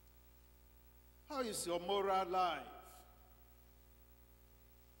 How is your moral life?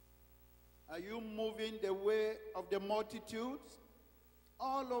 Are you moving the way of the multitudes?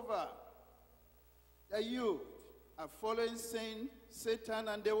 All over, the youth are following sin, Satan,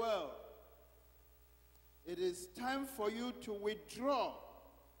 and the world. It is time for you to withdraw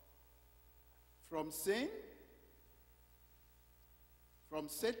from sin, from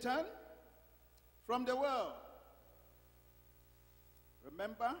Satan, from the world.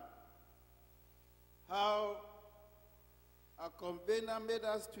 Remember how our convener made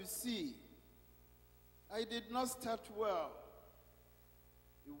us to see I did not start well.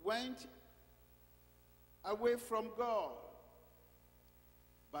 He went away from God,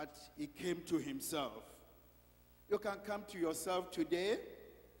 but he came to himself. You can come to yourself today.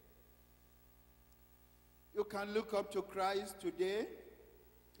 You can look up to Christ today.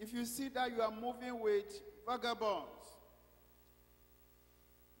 If you see that you are moving with vagabonds,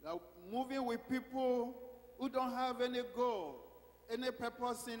 you are moving with people who don't have any goal, any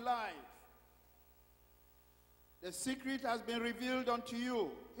purpose in life, the secret has been revealed unto you.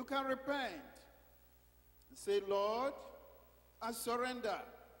 You can repent and say, Lord, I surrender.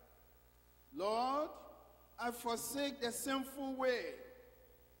 Lord, I forsake the sinful way,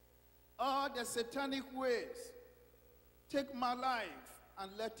 all the satanic ways. Take my life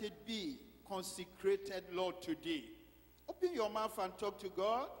and let it be consecrated, Lord, today. Open your mouth and talk to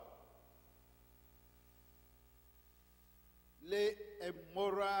God. Lay a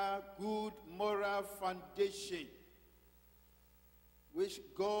good moral foundation which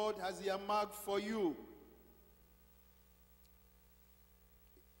God has earmarked for you.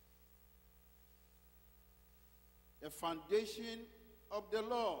 The foundation of the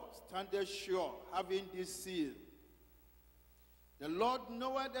Lord standeth sure, having this seal. The Lord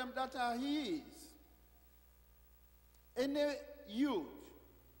knoweth them that are his. Any youth,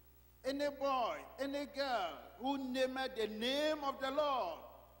 any boy, any girl who nameth the name of the Lord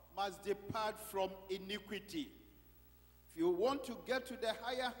must depart from iniquity. If you want to get to the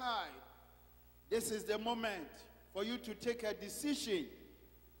higher height, this is the moment for you to take a decision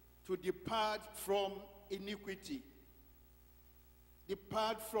to depart from iniquity.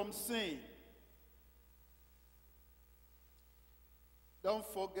 Depart from sin. Don't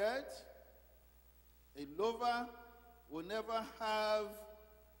forget, a lover will never have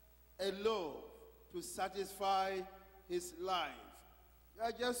a love to satisfy his life. You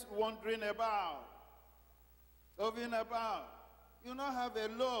are just wandering about, loving about. You don't have a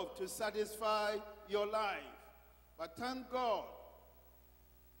love to satisfy your life. But thank God,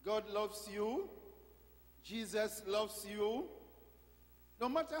 God loves you. Jesus loves you. No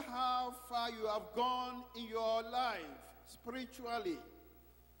matter how far you have gone in your life spiritually,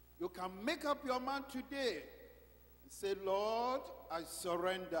 you can make up your mind today and say, Lord, I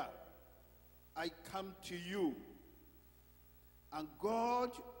surrender. I come to you. And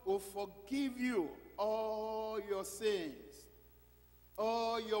God will forgive you all your sins,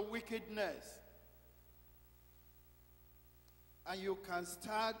 all your wickedness. And you can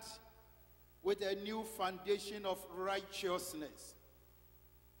start with a new foundation of righteousness,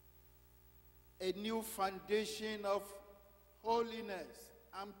 a new foundation of holiness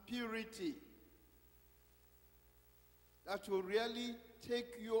and purity that will really take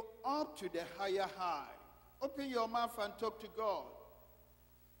you up to the higher high. Open your mouth and talk to God.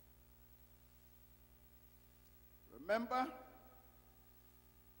 Remember,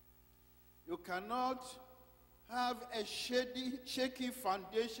 you cannot have a shaky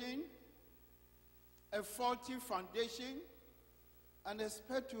foundation, a faulty foundation, and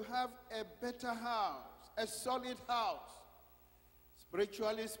expect to have a better house, a solid house.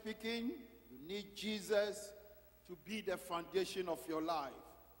 Spiritually speaking, you need Jesus to be the foundation of your life.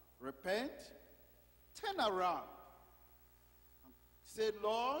 Repent, turn around, and say,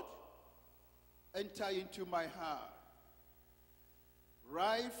 Lord, enter into my heart.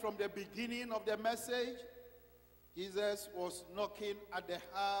 Right from the beginning of the message, Jesus was knocking at the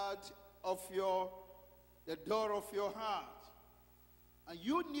heart of the door of your heart. And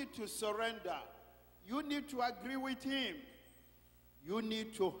you need to surrender. You need to agree with him. You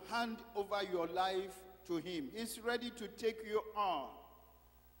need to hand over your life to him. He's ready to take you on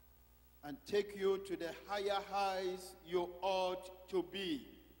and take you to the higher heights you ought to be.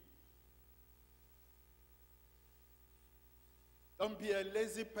 Don't be a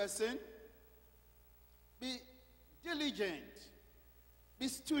lazy person. Be diligent. Be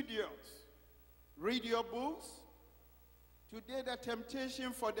studious. Read your books. Today the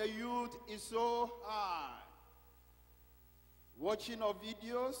temptation for the youth is so high. Watching of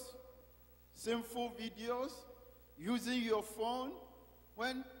videos, sinful videos, using your phone.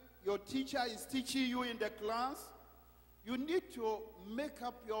 When your teacher is teaching you in the class, you need to make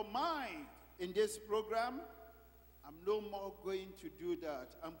up your mind in this program. I'm no more going to do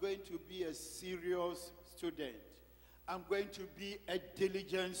that. I'm going to be a serious student. I'm going to be a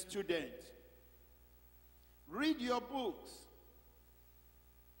diligent student. Read your books.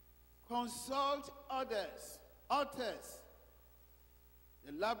 Consult others, authors.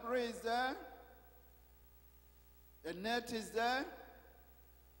 The library is there. The net is there.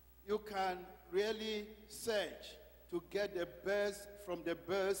 You can really search to get the best from the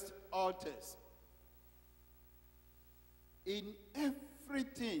best authors. In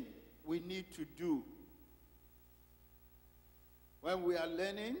everything we need to do, when we are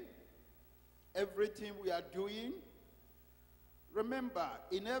learning, everything we are doing, remember,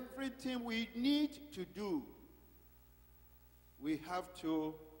 in everything we need to do, we have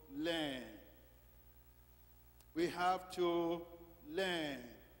to learn. We have to learn.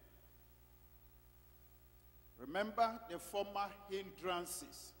 Remember the former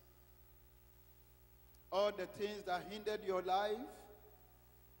hindrances. All the things that hindered your life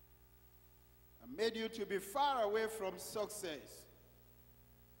and made you to be far away from success.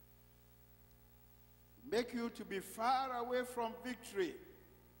 Make you to be far away from victory.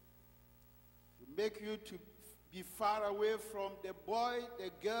 To make you to be far away from the boy, the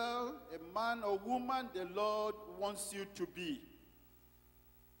girl, the man or woman the Lord wants you to be.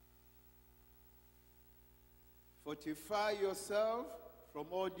 Fortify yourself from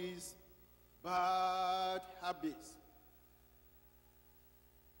all these bad habits.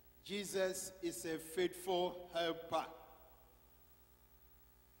 Jesus is a faithful helper.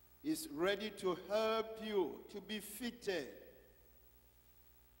 He's ready to help you to be fitted.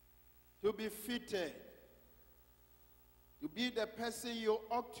 To be fitted. To be the person you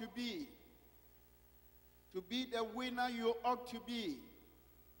ought to be. To be the winner you ought to be.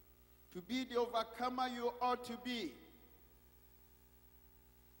 To be the overcomer you ought to be.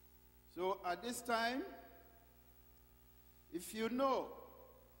 So at this time, if you know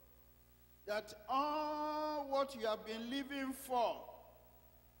that all what you have been living for,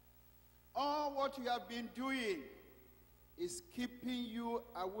 all what you have been doing is keeping you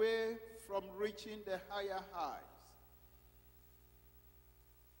away from reaching the higher highs.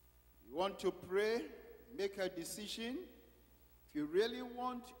 You want to pray, make a decision. If you really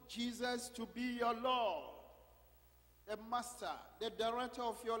want Jesus to be your Lord, the master, the director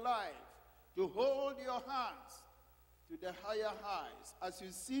of your life, to hold your hands to the higher heights, as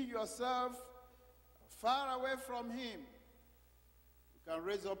you see yourself far away from him, you can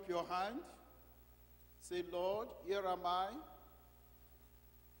raise up your hand, say, Lord, here am I.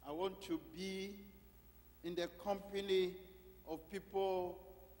 I want to be in the company of people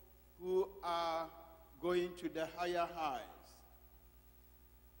who are going to the higher heights.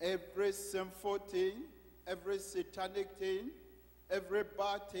 Every sinful thing, every satanic thing, every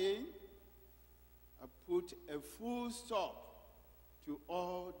bad thing, I put a full stop to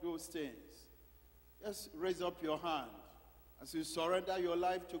all those things. Just raise up your hand. As you surrender your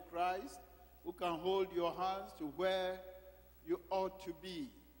life to Christ, who can hold your hands to where you ought to be,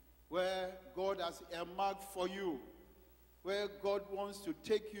 where God has earmarked for you, where God wants to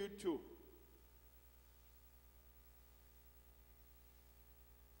take you to.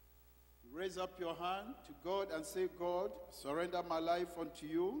 Raise up your hand to God and say, God, surrender my life unto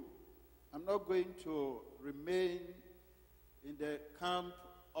you. I'm not going to remain in the camp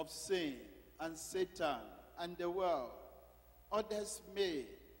of sin and Satan and the world. Others may,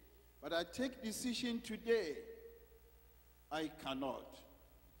 but I take decision today, I cannot.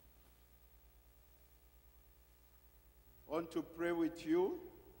 I want to pray with you.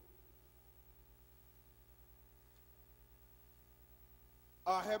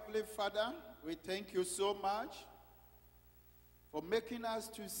 Our Heavenly Father, we thank you so much for making us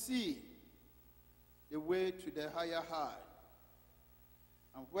to see the way to the higher high.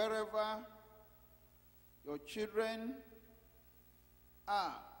 And wherever your children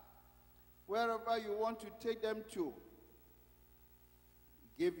are, wherever you want to take them to,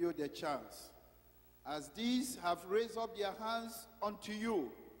 give you the chance. As these have raised up their hands unto you,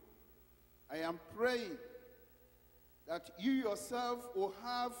 I am praying that you yourself will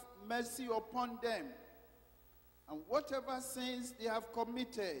have mercy upon them, and whatever sins they have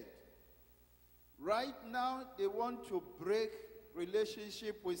committed, right now they want to break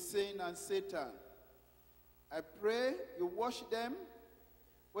relationship with sin and Satan. I pray you wash them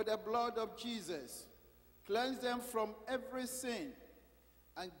with the blood of Jesus, cleanse them from every sin,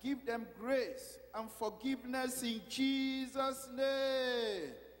 and give them grace and forgiveness in Jesus'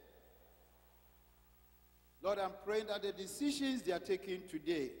 name. Lord, I'm praying that the decisions they are taking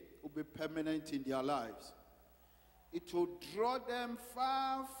today will be permanent in their lives. It will draw them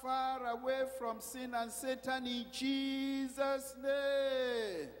far, far away from sin and Satan in Jesus'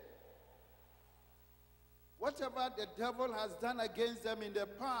 name. Whatever the devil has done against them in the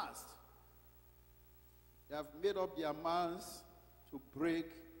past, they have made up their minds to break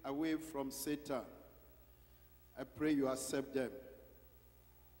away from Satan. I pray you accept them.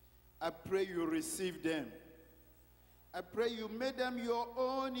 I pray you receive them. I pray you make them your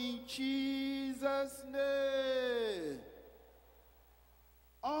own in Jesus' name.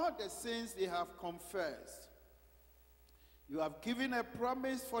 All the sins they have confessed, you have given a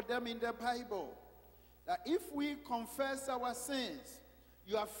promise for them in the Bible that if we confess our sins,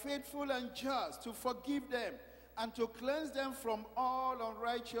 you are faithful and just to forgive them and to cleanse them from all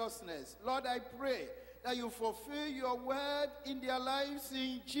unrighteousness. Lord, I pray that you fulfill your word in their lives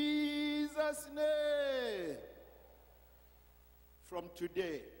in Jesus' name. From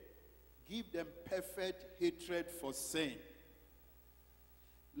today, give them perfect hatred for sin.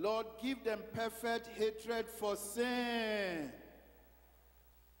 Lord, give them perfect hatred for sin.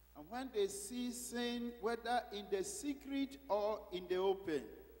 And when they see sin, whether in the secret or in the open,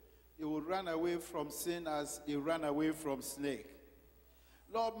 they will run away from sin as they ran away from snake.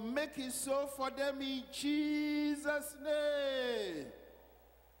 Lord, make it so for them in Jesus' name.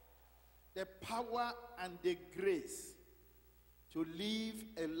 The power and the grace to live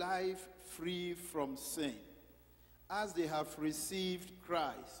a life free from sin. As they have received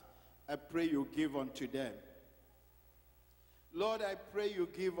Christ, I pray you give unto them. Lord, I pray you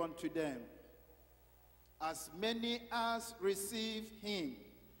give unto them. As many as receive him,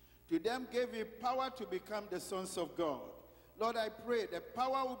 to them gave you power to become the sons of God. Lord, I pray the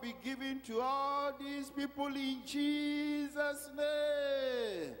power will be given to all these people in Jesus'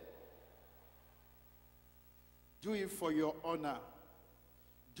 name. Do it for your honor.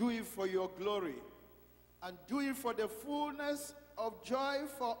 Do it for your glory. And do it for the fullness of joy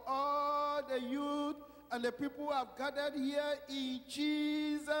for all the youth and the people who have gathered here in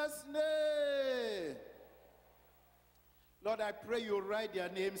Jesus' name. Lord, I pray you write their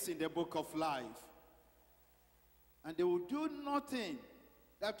names in the book of life. And they will do nothing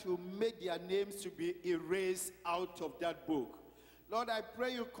that will make their names to be erased out of that book. Lord, I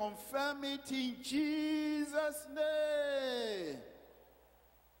pray you confirm it in Jesus' name.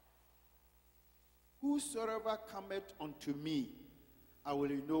 Whosoever cometh unto me, I will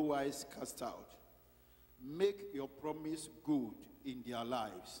in no wise cast out. Make your promise good in their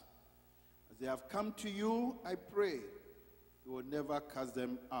lives. As they have come to you, I pray you will never cast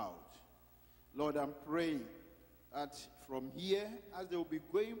them out. Lord, I'm praying that from here, as they will be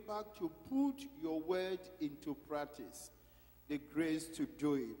going back to put your word into practice, the grace to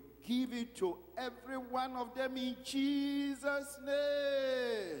do it. Give it to every one of them in Jesus'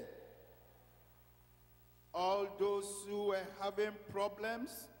 name. All those who are having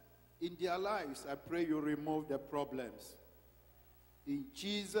problems in their lives, I pray you remove the problems. In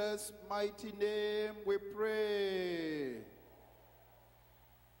Jesus' mighty name we pray.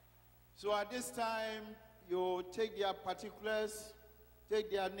 So at this time, you take their particulars, take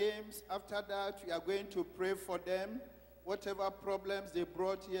their names. After that, we are going to pray for them. Whatever problems they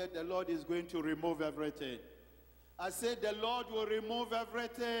brought here, the Lord is going to remove everything. I said the Lord will remove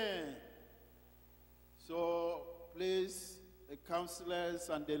everything. So please, the counselors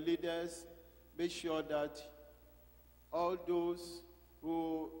and the leaders, make sure that all those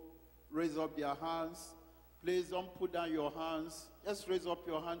who raise up their hands, please don't put down your hands. Just raise up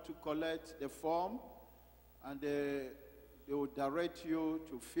your hand to collect the form, and they will direct you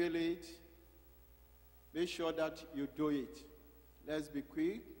to fill it. Make sure that you do it. Let's be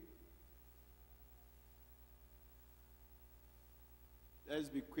quick. Let's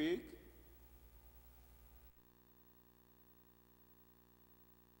be quick.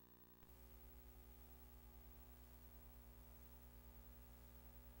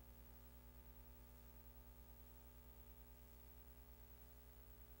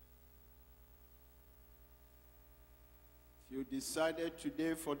 You decided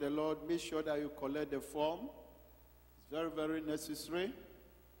today for the Lord, make sure that you collect the form. It's very, very necessary.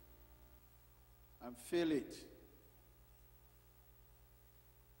 And fill it.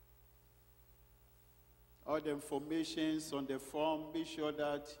 All the informations on the form, be sure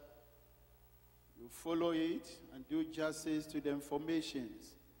that you follow it and do justice to the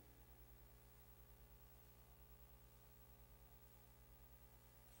informations.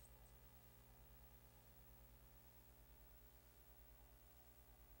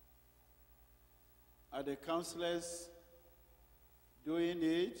 Are the counselors doing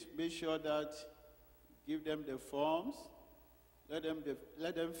it? Make sure that you give them the forms. Let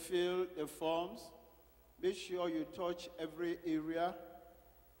them fill the forms. Make sure you touch every area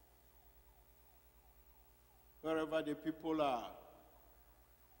wherever the people are.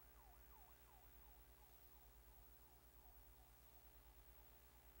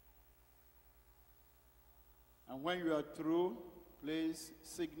 And when you are through, please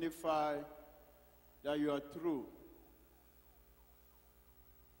signify that you are through.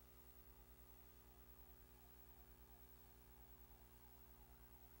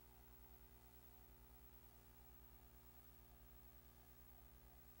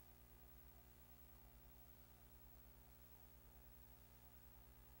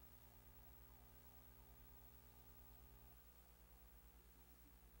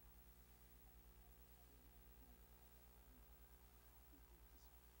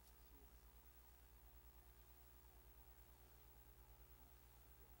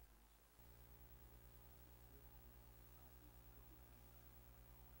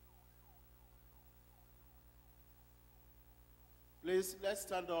 Please, let's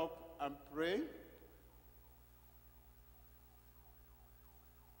stand up and pray.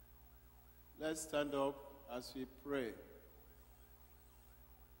 Let's stand up as we pray.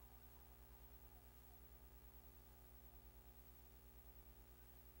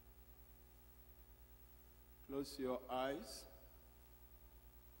 Close your eyes.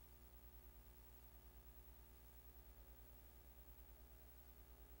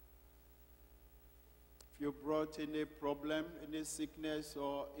 You brought any problem, any sickness,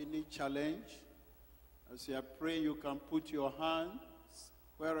 or any challenge, as you are praying, you can put your hands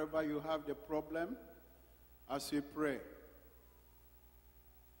wherever you have the problem as we pray.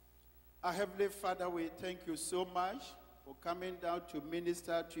 Our Heavenly Father, we thank you so much for coming down to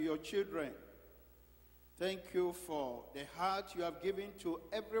minister to your children. Thank you for the heart you have given to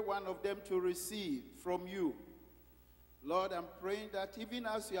every one of them to receive from you. Lord, I'm praying that even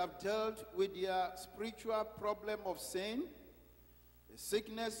as you have dealt with their spiritual problem of sin, the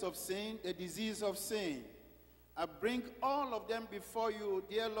sickness of sin, the disease of sin, I bring all of them before you,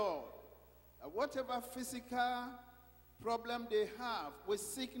 dear Lord. Whatever physical problem they have with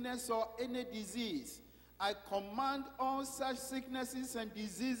sickness or any disease, I command all such sicknesses and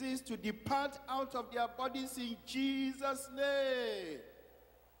diseases to depart out of their bodies in Jesus' name.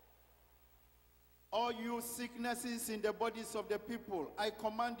 All you sicknesses in the bodies of the people, I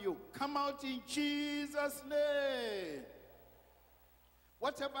command you, come out in Jesus' name.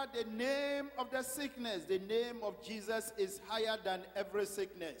 Whatever the name of the sickness, the name of Jesus is higher than every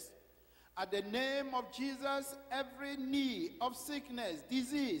sickness. At the name of Jesus, every knee of sickness,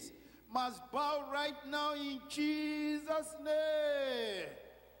 disease, must bow right now in Jesus' name.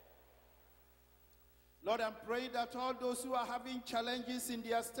 Lord, I'm praying that all those who are having challenges in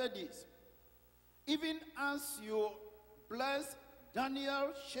their studies, even as you bless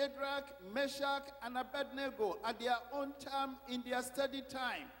Daniel, Shadrach, Meshach, and Abednego at their own time in their study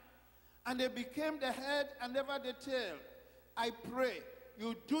time, and they became the head and never the tail, I pray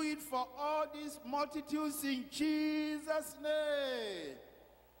you do it for all these multitudes in Jesus' name.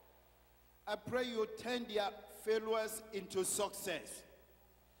 I pray you turn their failures into success,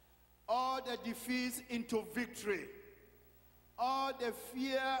 all the defeats into victory, all the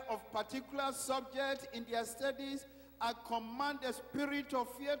fear of particular subject in their studies. I command the spirit of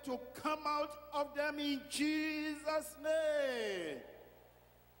fear to come out of them in Jesus' name.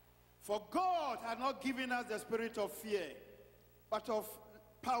 For God has not given us the spirit of fear, but of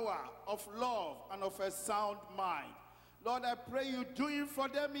power, of love, and of a sound mind. Lord, I pray you do it for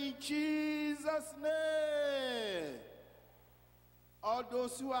them in Jesus' name. All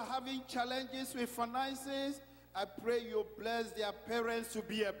those who are having challenges with finances, I pray you bless their parents to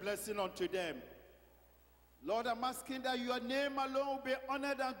be a blessing unto them. Lord, I'm asking that your name alone will be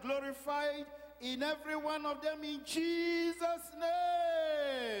honored and glorified in every one of them in Jesus'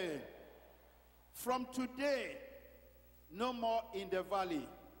 name. From today, no more in the valley.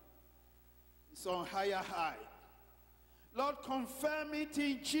 It's on higher high. Lord, confirm it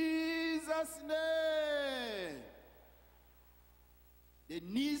in Jesus' name. The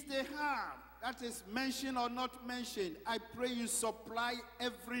needs they have, that is mentioned or not mentioned, I pray you supply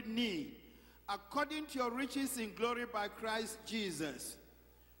every need according to your riches in glory by Christ Jesus.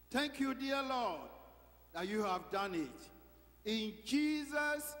 Thank you, dear Lord, that you have done it. In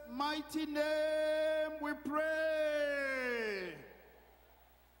Jesus' mighty name we pray.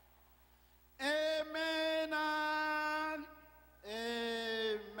 Amen and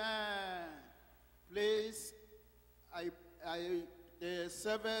amen. Please, the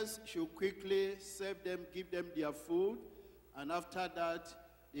servers should quickly serve them, give them their food, and after that,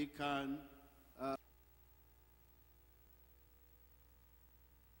 they can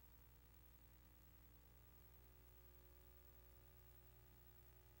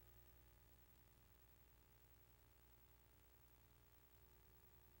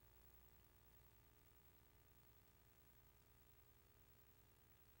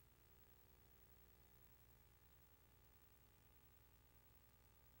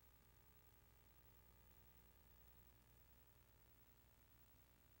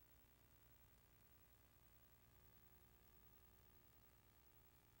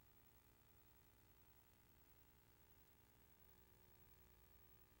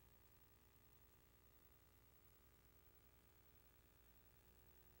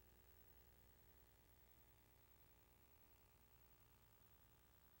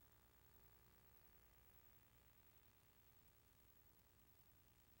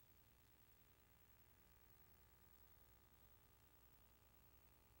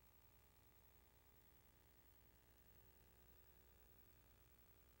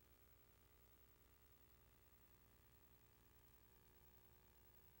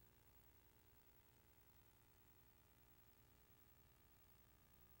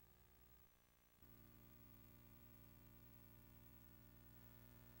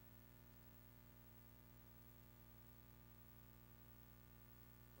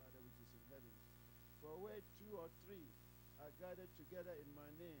For where 2 or 3 are gathered together in my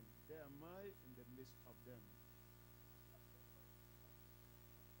name, there am I in the midst of them.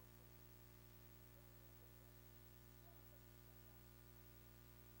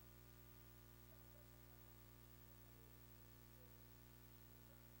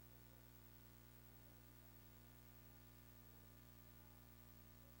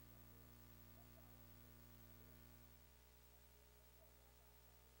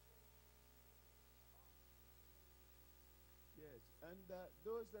 And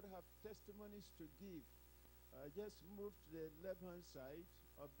those that have testimonies to give, just move to the left-hand side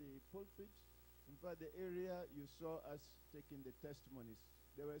of the pulpit. In fact, the area you saw us taking the testimonies.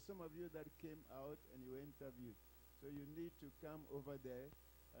 There were some of you that came out and you were interviewed. So you need to come over there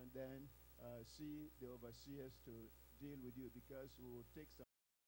and then see the overseers to deal with you, because we will take some